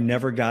 I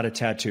never got a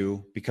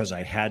tattoo because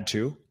I had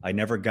to. I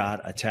never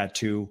got a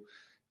tattoo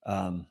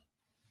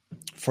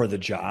for the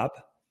job.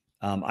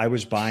 I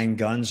was buying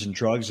guns and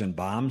drugs and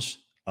bombs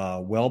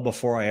well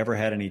before I ever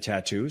had any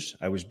tattoos.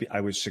 I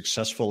was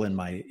successful in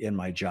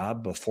my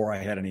job before I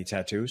had any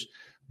tattoos,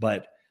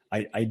 but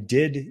I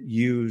did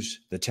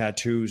use the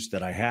tattoos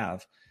that I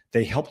have.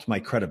 They helped my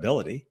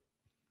credibility.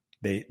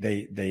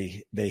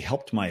 They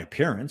helped my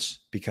appearance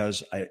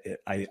because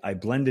I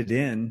blended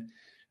in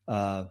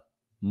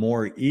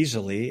more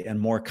easily and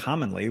more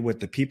commonly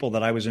with the people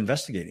that I was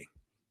investigating.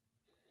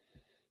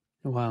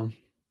 Wow.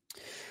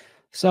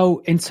 So,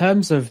 in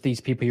terms of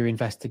these people you're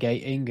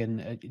investigating, and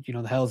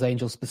the Hells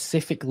Angels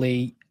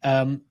specifically,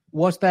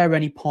 was there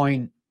any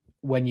point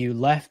when you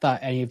left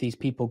that any of these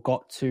people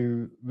got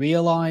to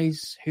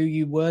realize who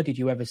you were? Did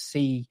you ever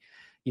see,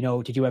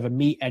 did you ever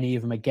meet any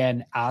of them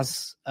again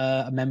as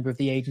a member of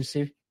the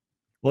agency?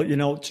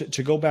 Well,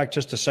 to go back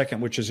just a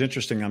second, which is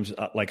interesting.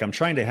 I'm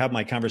trying to have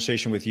my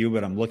conversation with you,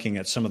 but I'm looking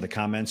at some of the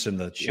comments in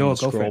the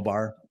scroll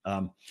bar.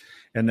 And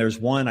there's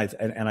one,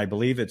 I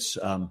believe it's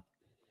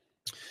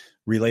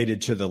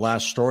related to the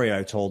last story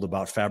I told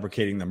about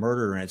fabricating the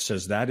murder. And it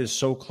says that is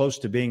so close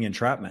to being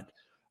entrapment.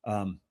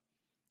 An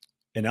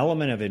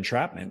element of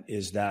entrapment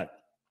is that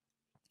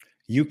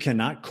you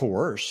cannot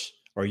coerce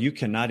or you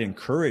cannot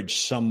encourage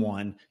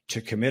someone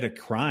to commit a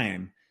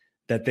crime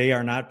that they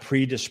are not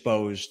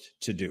predisposed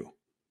to do.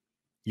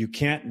 You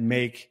can't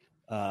make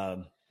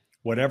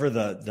whatever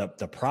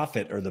the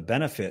profit or the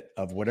benefit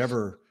of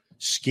whatever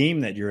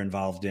scheme that you're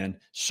involved in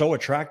so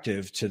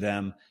attractive to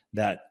them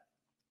that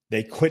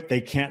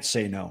they can't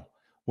say no.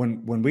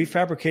 When we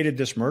fabricated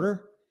this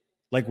murder,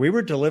 like we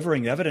were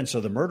delivering evidence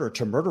of the murder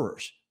to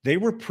murderers. They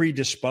were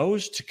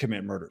predisposed to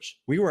commit murders.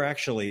 We were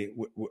actually,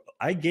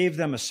 I gave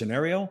them a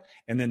scenario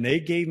and then they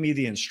gave me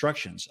the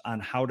instructions on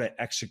how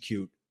to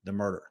execute the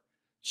murder.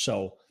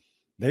 So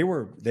they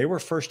were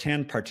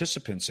firsthand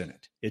participants in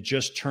it. It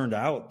just turned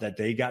out that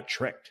they got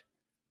tricked.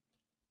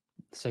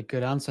 That's a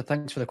good answer.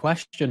 Thanks for the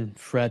question,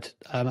 Fred.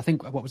 I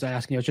think, what was I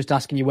asking you? I was just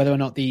asking you whether or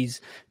not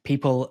these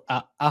people,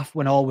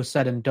 when all was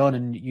said and done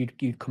and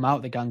you'd come out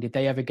of the gang, did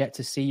they ever get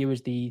to see you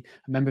as a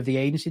member of the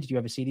agency? Did you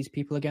ever see these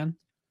people again?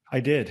 I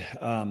did.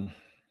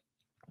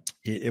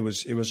 It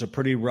was a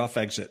pretty rough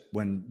exit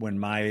when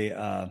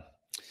my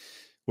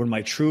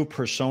true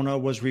persona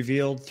was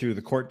revealed through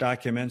the court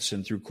documents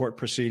and through court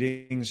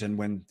proceedings, and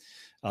when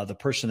the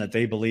person that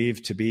they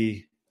believed to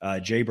be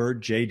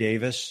Jay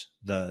Davis,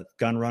 the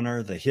gun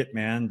runner, the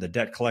hitman, the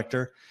debt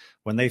collector,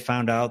 when they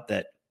found out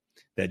that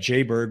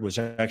Jay Bird was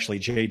actually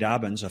Jay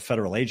Dobyns, a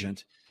federal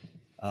agent,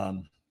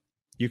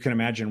 you can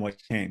imagine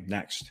what came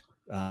next.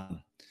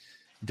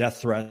 Death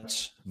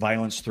threats,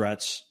 violence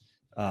threats,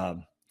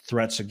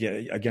 threats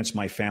against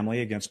my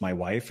family, against my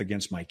wife,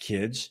 against my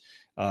kids,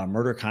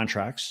 murder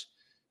contracts.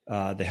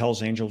 The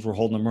Hells Angels were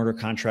holding a murder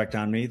contract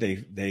on me.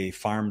 They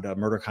farmed a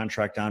murder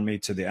contract on me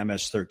to the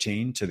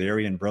MS-13, to the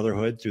Aryan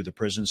Brotherhood through the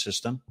prison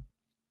system.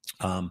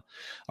 A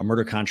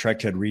murder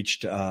contract had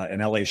reached an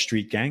LA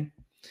street gang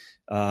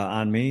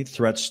on me,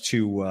 threats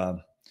to,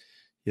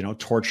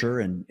 torture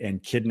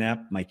and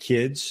kidnap my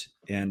kids.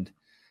 And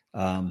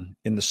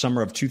in the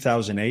summer of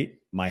 2008,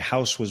 my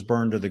house was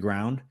burned to the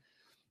ground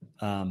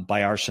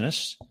by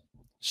arsonists.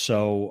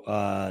 So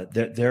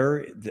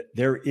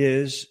there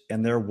is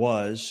and there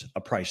was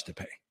a price to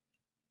pay.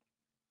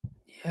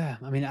 Yeah,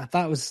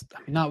 that was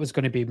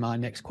going to be my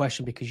next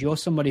question, because you're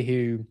somebody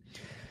who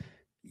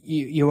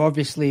you're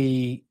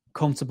obviously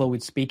comfortable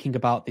with speaking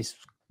about this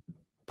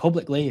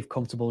publicly, if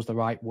comfortable is the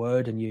right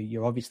word, and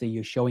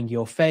you're showing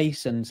your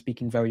face and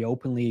speaking very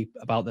openly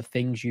about the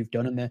things you've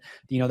done. And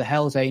the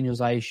Hells Angels,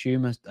 I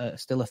assume, are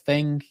still a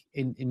thing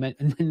in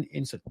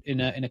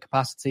a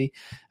capacity.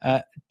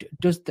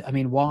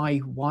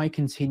 Why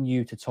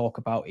continue to talk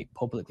about it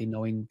publicly,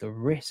 knowing the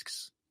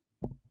risks?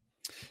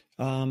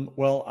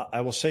 Well,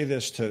 I will say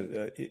this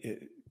to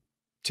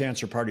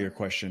answer part of your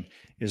question,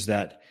 is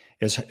that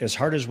as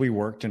hard as we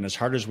worked and as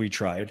hard as we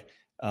tried,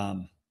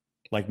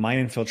 like my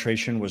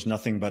infiltration was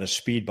nothing but a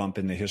speed bump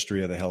in the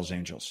history of the Hells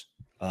Angels.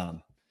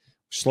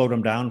 Slowed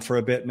them down for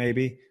a bit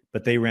maybe,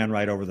 but they ran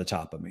right over the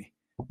top of me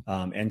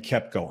and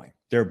kept going.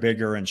 They're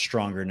bigger and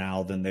stronger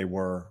now than they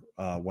were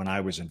when I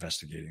was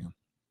investigating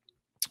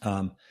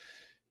them.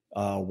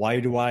 Why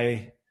do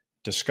I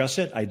discuss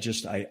it? I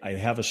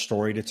have a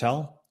story to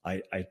tell.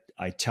 I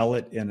tell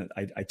it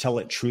I tell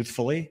it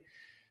truthfully.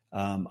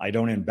 I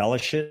don't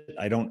embellish it.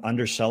 I don't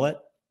undersell it.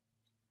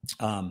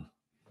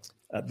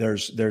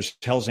 There's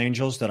Hells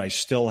Angels that I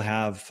still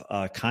have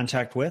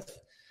contact with,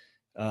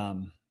 that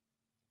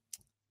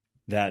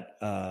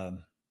I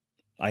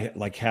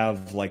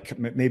have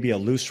maybe a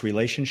loose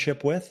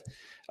relationship with.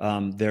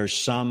 There's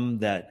some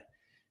that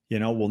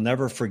will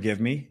never forgive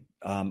me.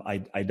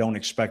 I don't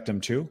expect them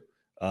to.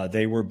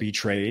 They were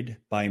betrayed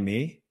by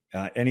me.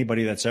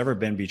 Anybody that's ever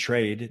been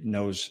betrayed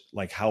knows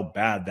how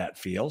bad that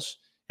feels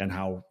and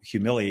how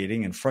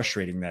humiliating and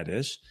frustrating that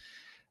is.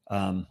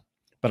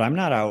 But I'm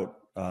not out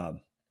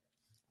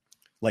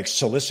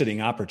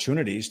soliciting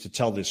opportunities to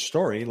tell this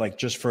story,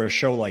 just for a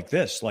show like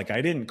this.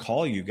 I didn't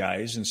call you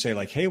guys and say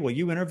hey, will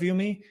you interview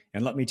me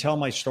and let me tell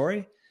my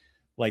story?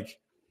 I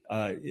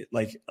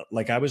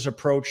was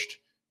approached,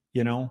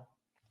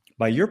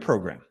 by your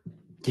program.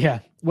 Yeah.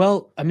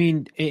 Well,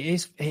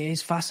 it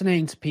is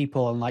fascinating to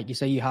people. And like you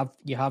say, you have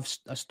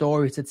a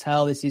story to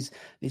tell. This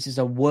is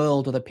a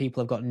world other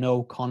people have got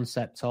no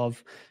concept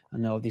of. I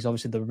know there's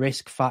obviously the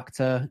risk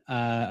factor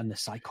and the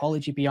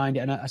psychology behind it.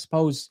 And I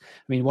suppose,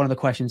 one of the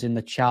questions in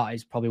the chat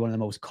is probably one of the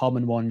most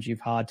common ones you've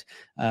had.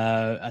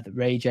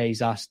 Ray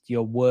J's asked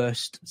your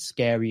worst,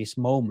 scariest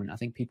moment. I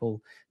think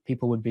people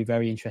would be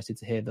very interested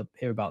to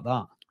hear about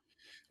that.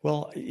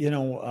 Well,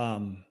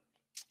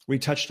 we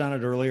touched on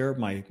it earlier.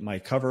 My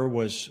cover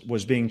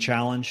was being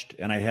challenged,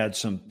 and I had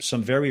some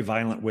very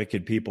violent,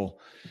 wicked people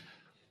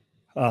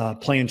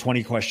playing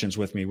 20 questions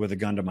with me with a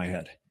gun to my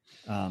head.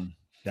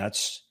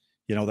 That's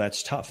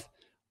tough.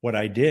 What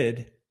I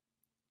did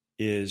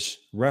is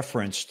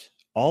referenced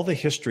all the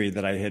history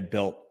that I had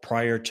built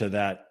prior to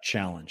that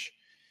challenge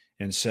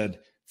and said,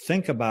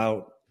 think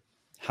about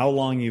how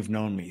long you've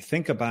known me.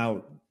 Think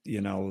about,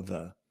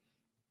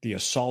 the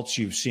assaults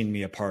you've seen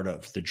me a part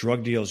of, the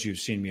drug deals you've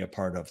seen me a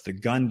part of, the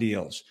gun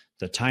deals,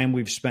 the time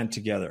we've spent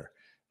together,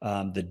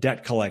 the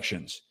debt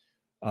collections.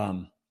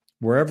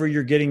 Wherever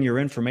you're getting your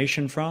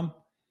information from,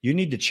 you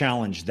need to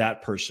challenge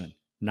that person,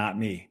 not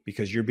me,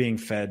 because you're being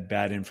fed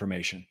bad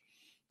information.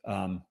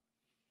 And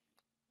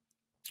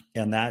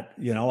that,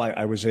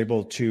 I was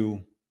able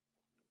to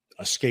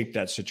escape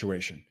that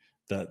situation.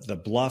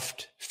 The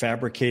bluffed,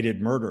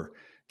 fabricated murder,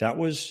 that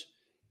was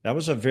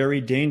a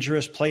very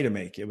dangerous play to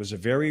make. It was a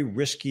very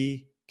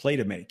risky play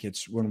to make.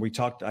 It's when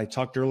I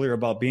talked earlier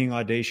about being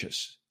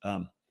audacious,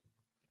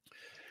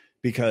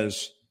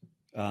 because,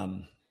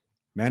 man,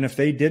 if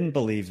they didn't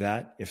believe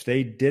that, if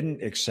they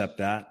didn't accept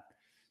that,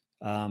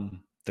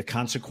 the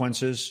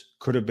consequences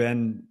could have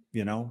been,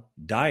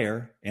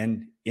 dire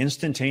and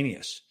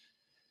instantaneous.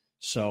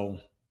 So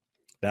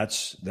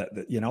that's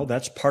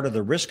part of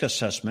the risk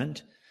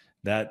assessment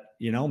that,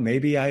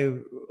 maybe I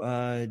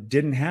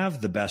didn't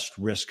have the best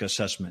risk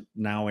assessment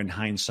now in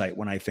hindsight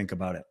when I think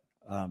about it.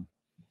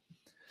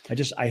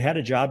 I had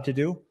a job to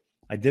do.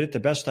 I did it the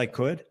best I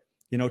could.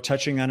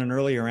 Touching on an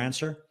earlier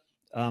answer,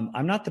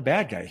 I'm not the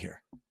bad guy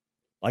here.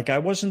 Like, I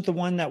wasn't the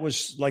one that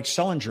was like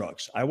selling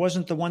drugs. I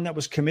wasn't the one that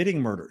was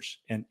committing murders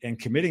and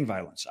committing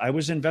violence. I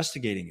was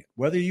investigating it.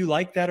 Whether you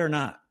like that or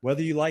not,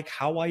 whether you like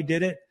how I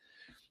did it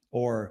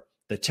or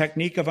the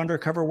technique of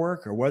undercover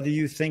work, or whether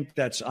you think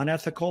that's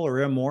unethical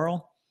or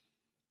immoral,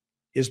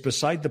 is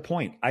beside the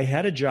point. I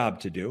had a job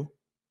to do.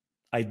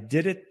 I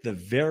did it the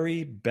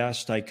very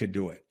best I could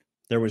do it.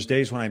 There was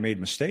days when I made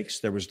mistakes.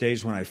 There was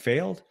days when I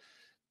failed.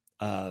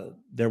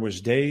 There was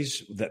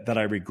days that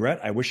I regret.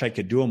 I wish I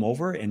could do them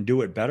over and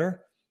do it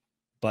better.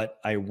 But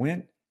I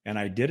went and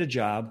I did a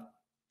job.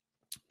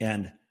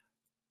 And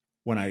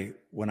when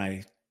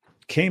I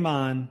came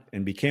on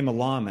and became a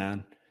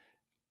lawman,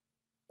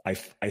 I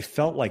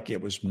felt like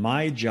it was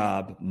my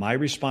job, my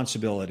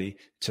responsibility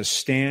to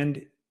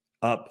stand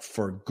up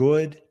for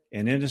good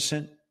and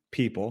innocent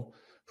people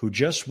who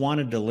just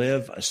wanted to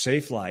live a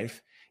safe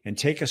life and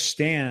take a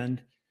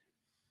stand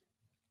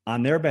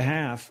on their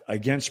behalf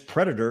against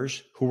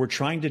predators who were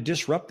trying to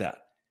disrupt that.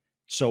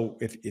 So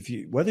if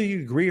you, whether you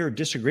agree or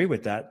disagree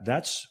with that,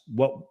 that's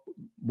what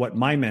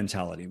my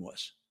mentality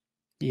was.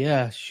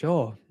 Yeah,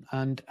 sure.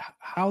 And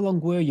how long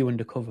were you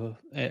undercover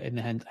in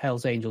the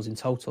Hells Angels in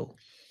total?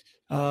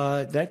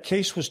 That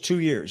case was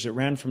 2 years. It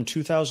ran from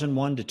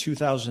 2001 to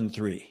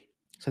 2003.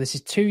 So this is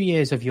 2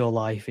 years of your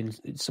life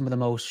in some of the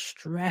most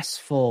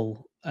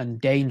stressful and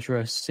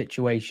dangerous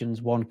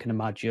situations one can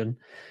imagine.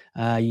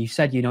 You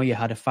said, you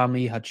had a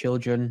family, you had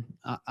children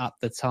at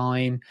the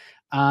time.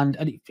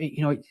 And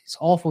it's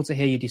awful to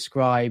hear you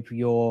describe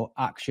your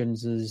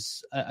actions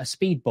as a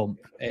speed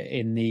bump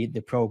in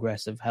the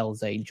progress of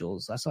Hells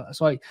Angels. So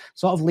I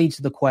sort of leads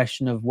to the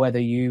question of whether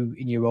you,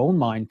 in your own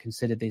mind,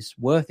 consider this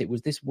worth it.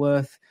 Was this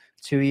worth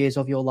 2 years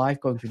of your life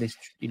going through this,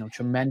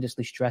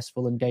 tremendously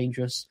stressful and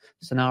dangerous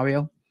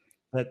scenario?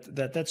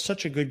 That's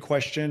such a good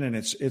question, and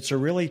it's a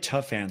really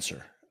tough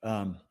answer.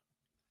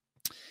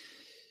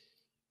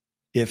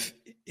 If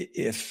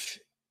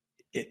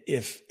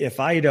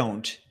I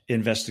don't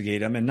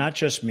investigate them, and not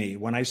just me,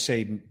 when I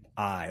say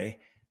I,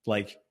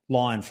 like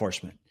law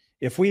enforcement,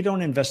 if we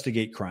don't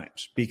investigate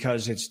crimes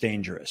because it's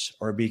dangerous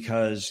or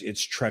because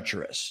it's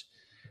treacherous,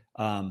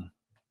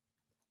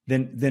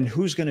 then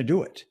who's going to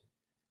do it?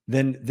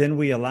 Then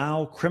we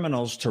allow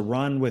criminals to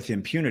run with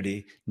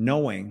impunity,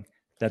 knowing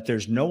that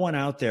there's no one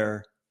out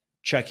there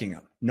checking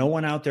them, no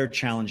one out there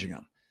challenging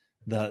them.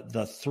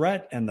 The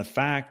threat and the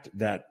fact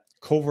that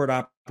covert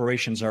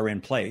operations are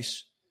in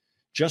place,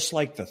 just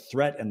like the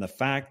threat and the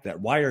fact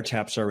that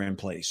wiretaps are in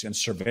place and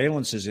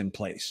surveillance is in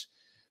place,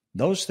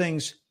 those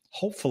things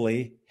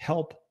hopefully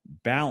help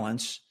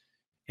balance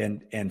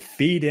and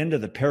feed into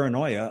the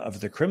paranoia of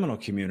the criminal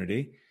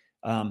community.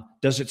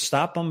 Does it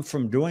stop them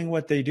from doing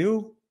what they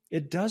do?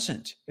 It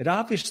doesn't. It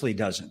obviously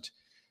doesn't.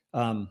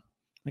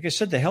 Like I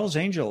said, the Hells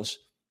Angels,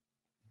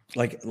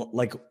 like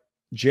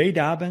Jay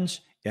Dobyns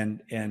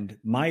and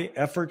my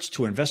efforts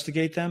to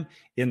investigate them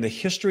in the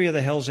history of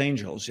the Hells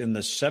Angels, in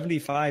the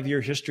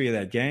 75-year history of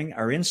that gang,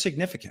 are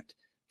insignificant.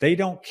 They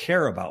don't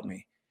care about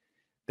me.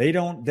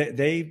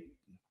 The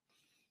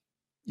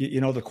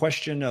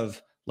question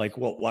of like,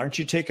 well, aren't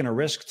you taking a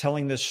risk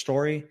telling this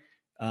story,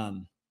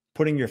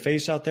 putting your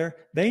face out there?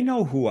 They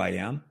know who I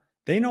am.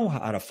 They know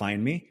how to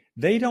find me.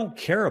 They don't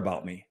care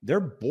about me. They're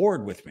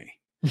bored with me.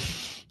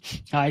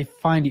 I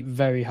find it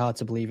very hard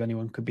to believe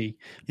anyone could be.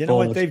 You know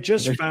what? They've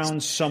just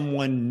found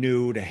someone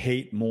new to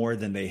hate more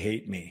than they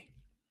hate me.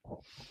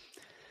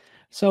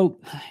 So,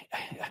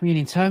 I mean,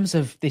 in terms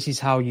of this is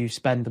how you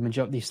spend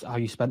how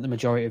you spent the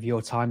majority of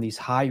your time, these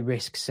high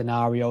risk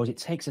scenarios, it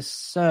takes a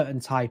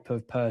certain type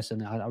of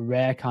person, a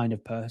rare kind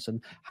of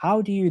person.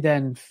 How do you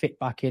then fit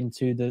back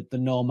into the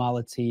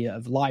normality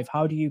of life?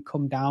 How do you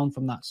come down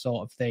from that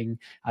sort of thing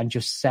and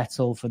just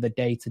settle for the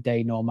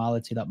day-to-day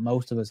normality that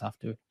most of us have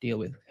to deal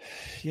with?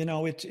 You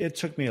know, it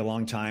took me a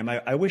long time.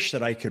 I wish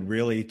that I could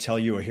really tell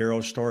you a hero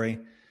story.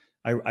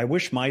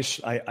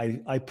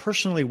 I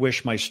personally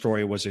wish my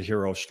story was a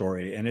hero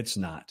story, and it's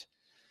not.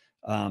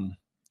 I'm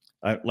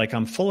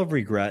full of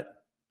regret.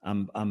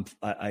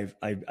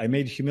 I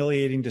made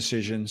humiliating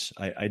decisions.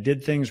 I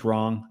did things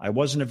wrong. I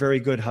wasn't a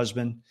very good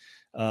husband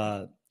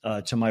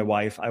to my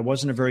wife. I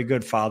wasn't a very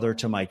good father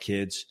to my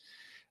kids.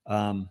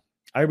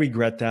 I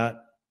regret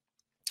that.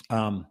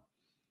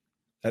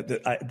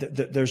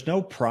 There's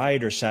no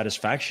pride or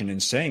satisfaction in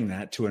saying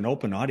that to an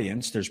open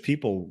audience. There's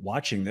people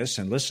watching this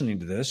and listening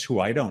to this who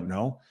I don't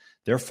know.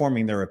 They're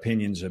forming their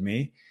opinions of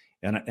me,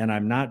 and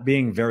I'm not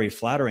being very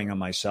flattering on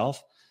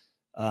myself.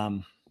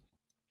 So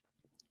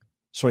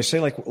I say,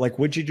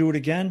 would you do it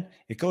again?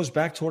 It goes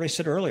back to what I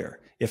said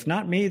earlier. If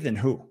not me, then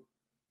who?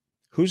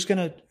 Who's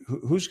gonna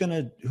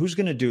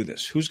do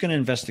this? Who's gonna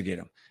investigate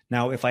them?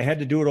 Now, if I had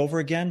to do it over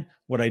again,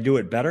 would I do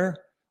it better?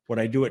 Would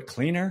I do it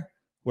cleaner?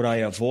 Would I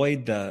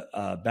avoid the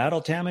battle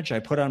damage I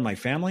put on my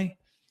family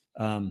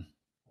and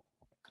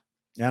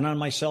on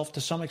myself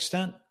to some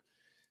extent?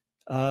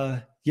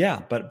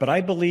 Yeah, but I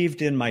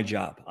believed in my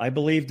job. I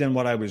believed in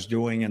what I was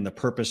doing and the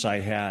purpose I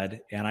had,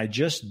 and I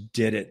just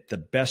did it the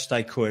best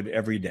I could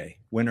every day,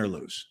 win or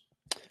lose.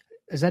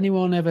 Has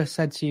anyone ever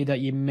said to you that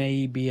you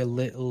may be a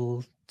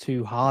little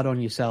too hard on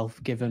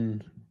yourself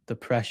given the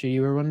pressure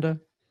you were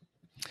under?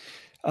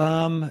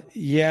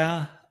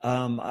 Yeah.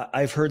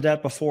 I've heard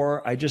that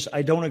before. I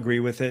don't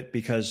agree with it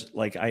because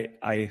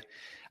I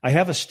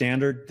have a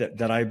standard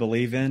that I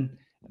believe in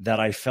that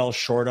I fell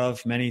short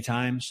of many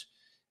times.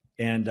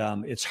 And,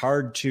 it's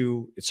hard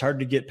to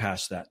get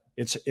past that.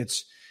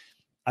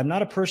 I'm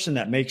not a person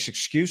that makes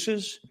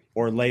excuses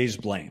or lays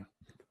blame.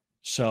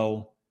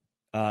 So,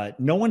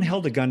 no one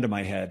held a gun to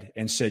my head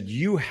and said,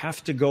 you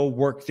have to go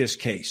work this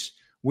case.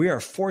 We are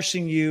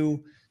forcing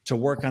you to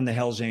work on the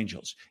Hells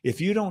Angels.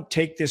 If you don't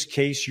take this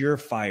case, you're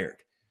fired.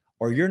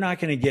 Or you're not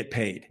going to get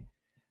paid.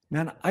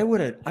 Man, I would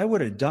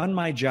have done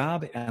my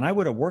job and I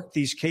would have worked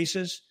these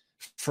cases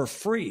for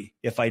free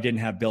if I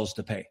didn't have bills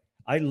to pay.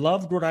 I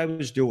loved what I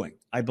was doing.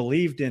 I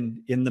believed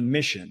in the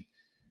mission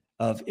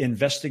of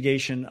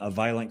investigation of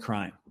violent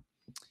crime.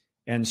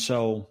 And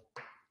so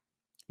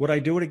would I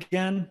do it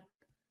again?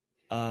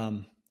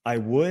 I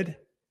would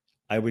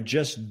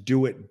just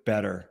do it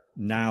better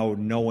now,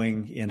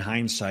 knowing in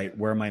hindsight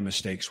where my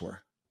mistakes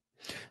were.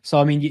 So,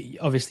 I mean,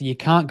 obviously you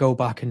can't go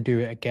back and do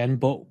it again,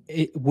 but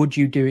would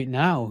you do it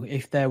now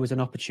if there was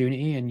an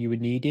opportunity and you were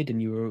needed and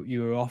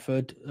you were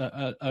offered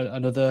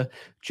another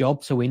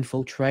job to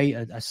infiltrate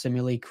a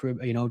similarly,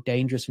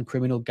 dangerous and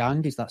criminal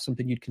gang? Is that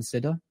something you'd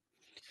consider?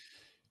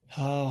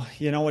 Oh,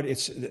 you know what?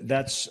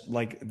 That's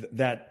like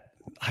that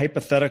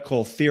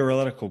hypothetical,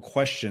 theoretical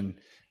question.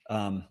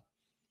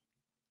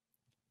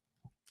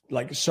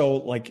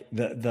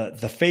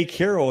 The fake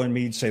hero in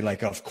me'd say,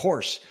 of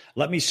course,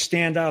 let me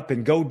stand up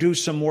and go do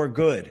some more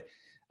good.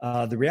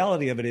 The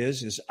reality of it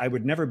is I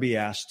would never be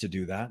asked to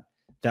do that.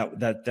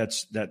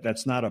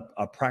 That's not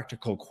a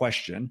practical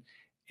question.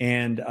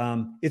 And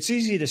it's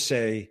easy to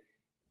say,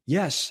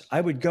 yes,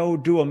 I would go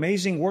do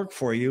amazing work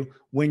for you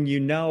when you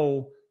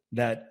know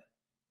that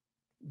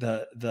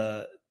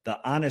the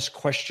honest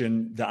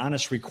question, the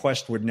honest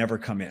request would never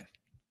come in.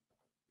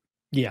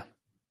 Yeah.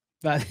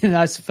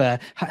 That's fair.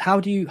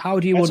 How do you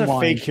That's unwind? A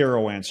fake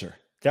hero answer.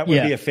 That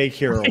would be a fake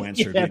hero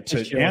answer.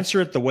 To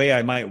answer it the way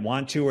I might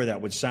want to, or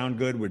that would sound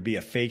good, would be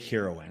a fake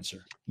hero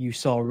answer. You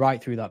saw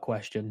right through that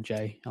question,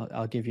 Jay.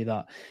 I'll give you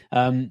that.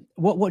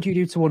 What do you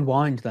do to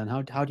unwind then?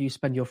 How do you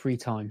spend your free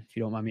time, if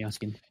you don't mind me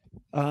asking?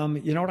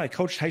 You know what? I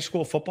coached high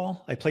school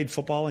football. I played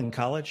football in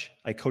college.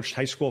 I coached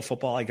high school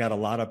football. I got a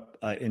lot of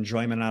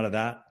enjoyment out of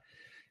that.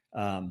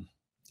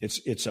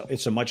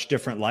 It's a much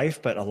different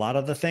life, but a lot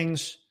of the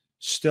things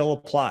still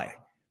apply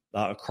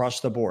across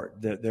the board.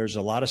 There's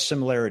a lot of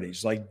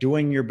similarities, like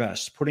doing your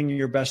best, putting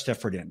your best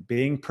effort in,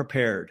 being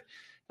prepared,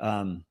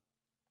 a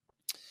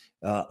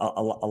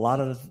lot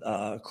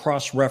of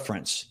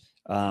cross-reference.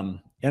 And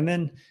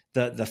then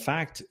the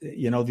fact,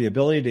 the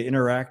ability to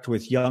interact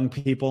with young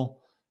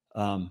people,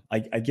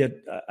 I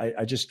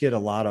just get a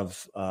lot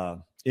of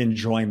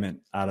enjoyment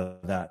out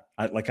of that.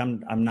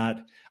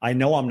 I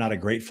know I'm not a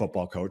great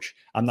football coach.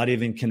 I'm not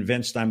even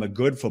convinced I'm a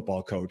good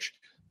football coach,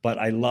 but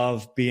I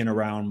love being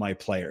around my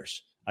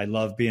players. I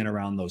love being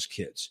around those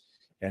kids.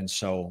 And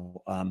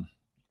so, I've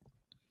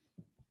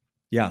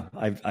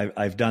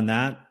done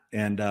that.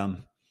 And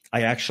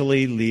I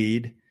actually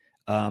lead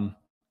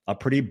a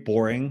pretty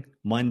boring,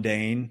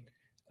 mundane,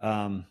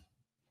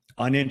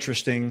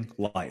 uninteresting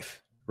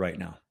life right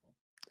now.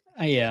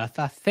 Yeah,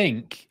 I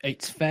think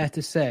it's fair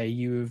to say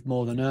you've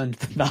more than earned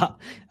that.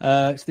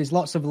 So there's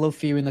lots of love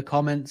for you in the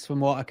comments, from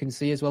what I can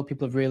see as well.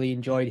 People have really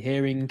enjoyed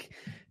hearing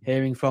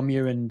from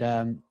you,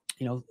 and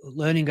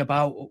learning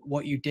about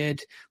what you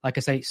did. Like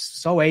I say, it's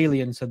so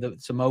alien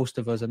to most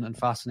of us, and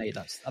fascinating.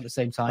 That's at the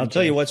same time. I'll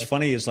tell you what's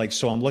funny is, like,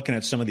 so I'm looking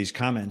at some of these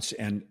comments,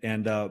 and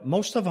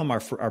most of them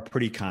are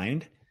pretty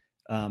kind.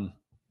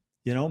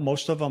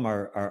 Most of them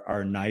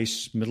are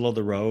nice, middle of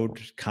the road,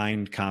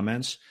 kind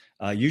comments.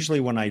 Usually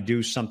when I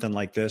do something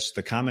like this,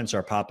 the comments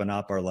are popping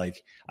up are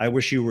like, "I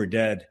wish you were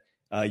dead.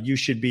 You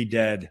should be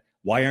dead.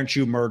 Why aren't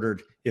you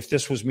murdered? If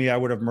this was me, I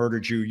would have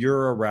murdered you.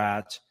 You're a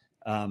rat."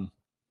 But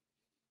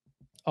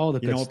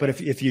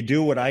if you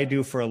do what I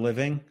do for a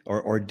living,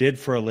 or did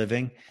for a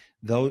living,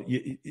 though,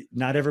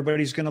 not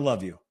everybody's going to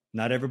love you.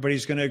 Not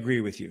everybody's going to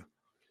agree with you.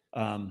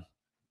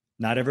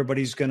 Not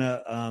everybody's going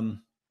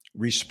to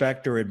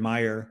respect or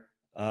admire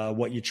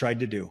what you tried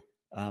to do.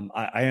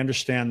 I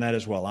understand that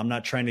as well. I'm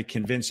not trying to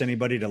convince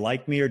anybody to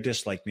like me or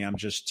dislike me. I'm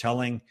just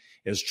telling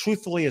as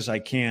truthfully as I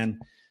can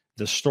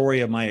the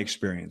story of my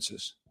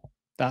experiences.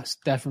 That's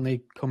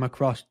definitely come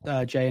across,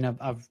 Jay, and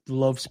I've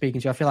loved speaking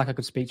to you. I feel like I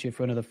could speak to you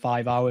for another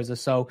 5 hours or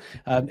so.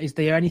 Is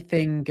there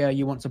anything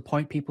you want to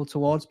point people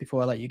towards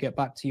before I let you get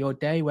back to your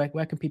day?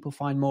 Where can people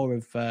find more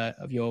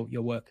of your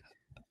work?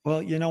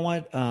 Well, you know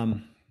what?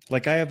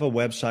 Like, I have a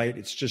website.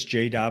 It's just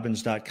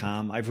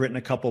jdobyns.com. I've written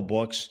a couple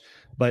books.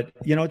 But,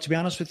 to be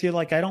honest with you,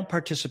 like, I don't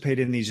participate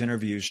in these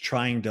interviews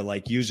trying to,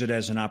 like, use it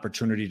as an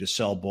opportunity to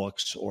sell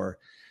books, or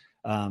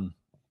I'm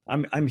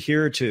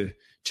here to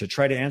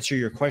try to answer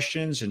your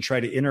questions and try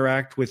to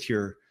interact with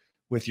your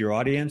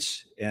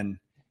audience. And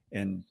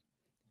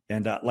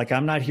like,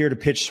 I'm not here to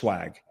pitch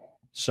swag.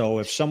 So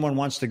if someone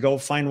wants to go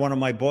find one of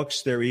my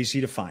books, they're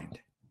easy to find.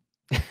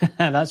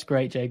 That's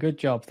great, Jay. Good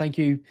job. Thank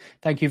you.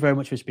 Thank you very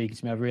much for speaking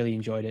to me. I've really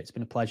enjoyed it. It's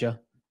been a pleasure.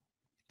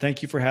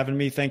 Thank you for having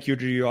me. Thank you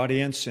to your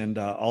audience, and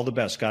all the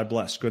best. God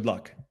bless. Good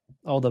luck.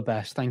 All the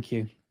best. Thank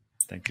you.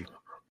 Thank you.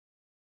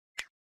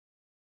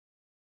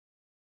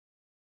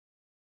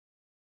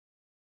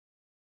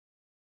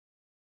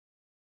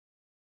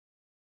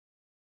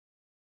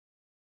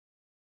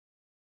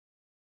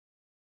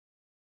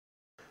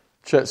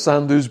 Chet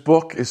Sandhu's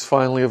book is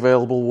finally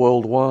available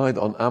worldwide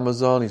on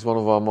Amazon. He's one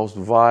of our most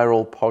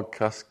viral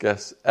podcast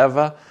guests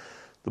ever.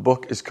 The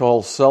book is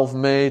called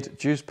Self-Made,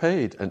 Dues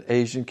Paid, an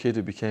Asian kid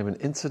who became an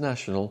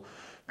international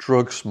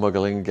drug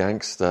smuggling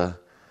gangster.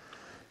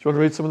 Do you want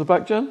to read some of the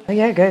back, Jen?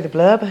 Yeah, go the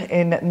blurb.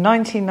 In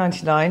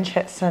 1999,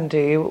 Chet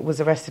Sandhu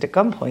was arrested at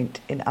gunpoint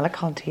in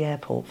Alicante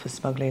Airport for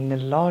smuggling the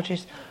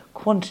largest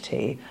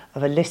quantity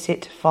of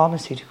illicit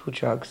pharmaceutical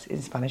drugs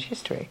in Spanish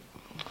history.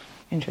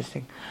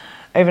 Interesting.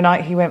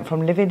 Overnight, he went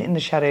from living in the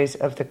shadows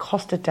of the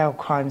Costa del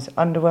Crime's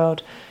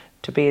underworld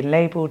to being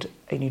labelled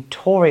a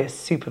notorious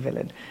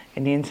supervillain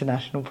in the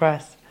international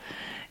press.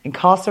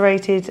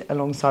 Incarcerated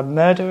alongside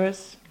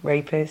murderers,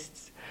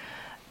 rapists,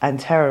 and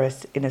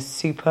terrorists in a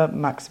super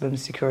maximum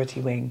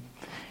security wing.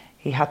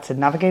 He had to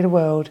navigate a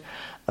world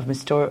of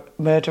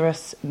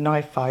murderous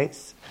knife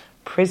fights,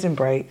 prison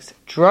breaks,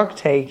 drug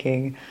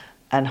taking,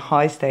 and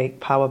high-stake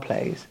power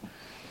plays.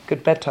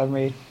 Good bedtime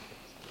read.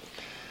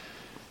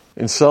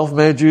 In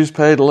Self-Made, Dues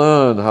Paid,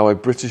 learn how a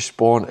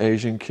British-born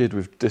Asian kid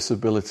with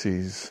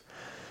disabilities,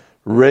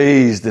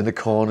 raised in a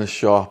corner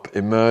shop,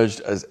 emerged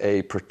as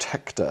a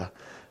protector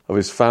of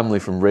his family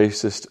from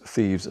racist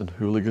thieves and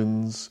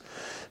hooligans.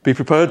 Be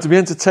prepared to be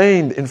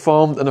entertained,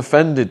 informed and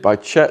offended by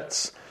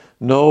Chet's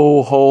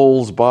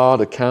no-holes-barred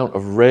account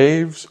of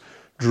raves,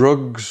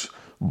 drugs,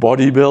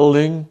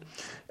 bodybuilding,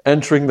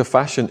 entering the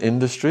fashion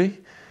industry.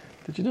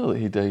 Did you know that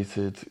he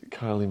dated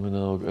Kylie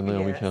Minogue and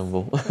Naomi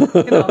Campbell?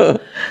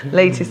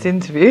 Latest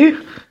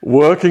interview.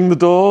 Working the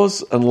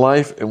doors and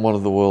life in one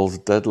of the world's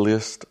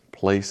deadliest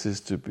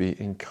places to be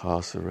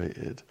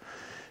incarcerated.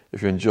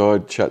 If you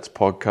enjoyed Chet's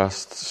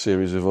podcast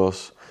series with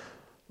us,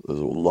 there's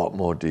a lot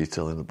more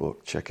detail in the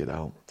book. Check it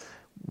out.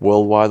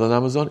 Worldwide on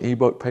Amazon,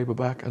 ebook,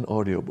 paperback, and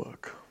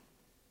audiobook.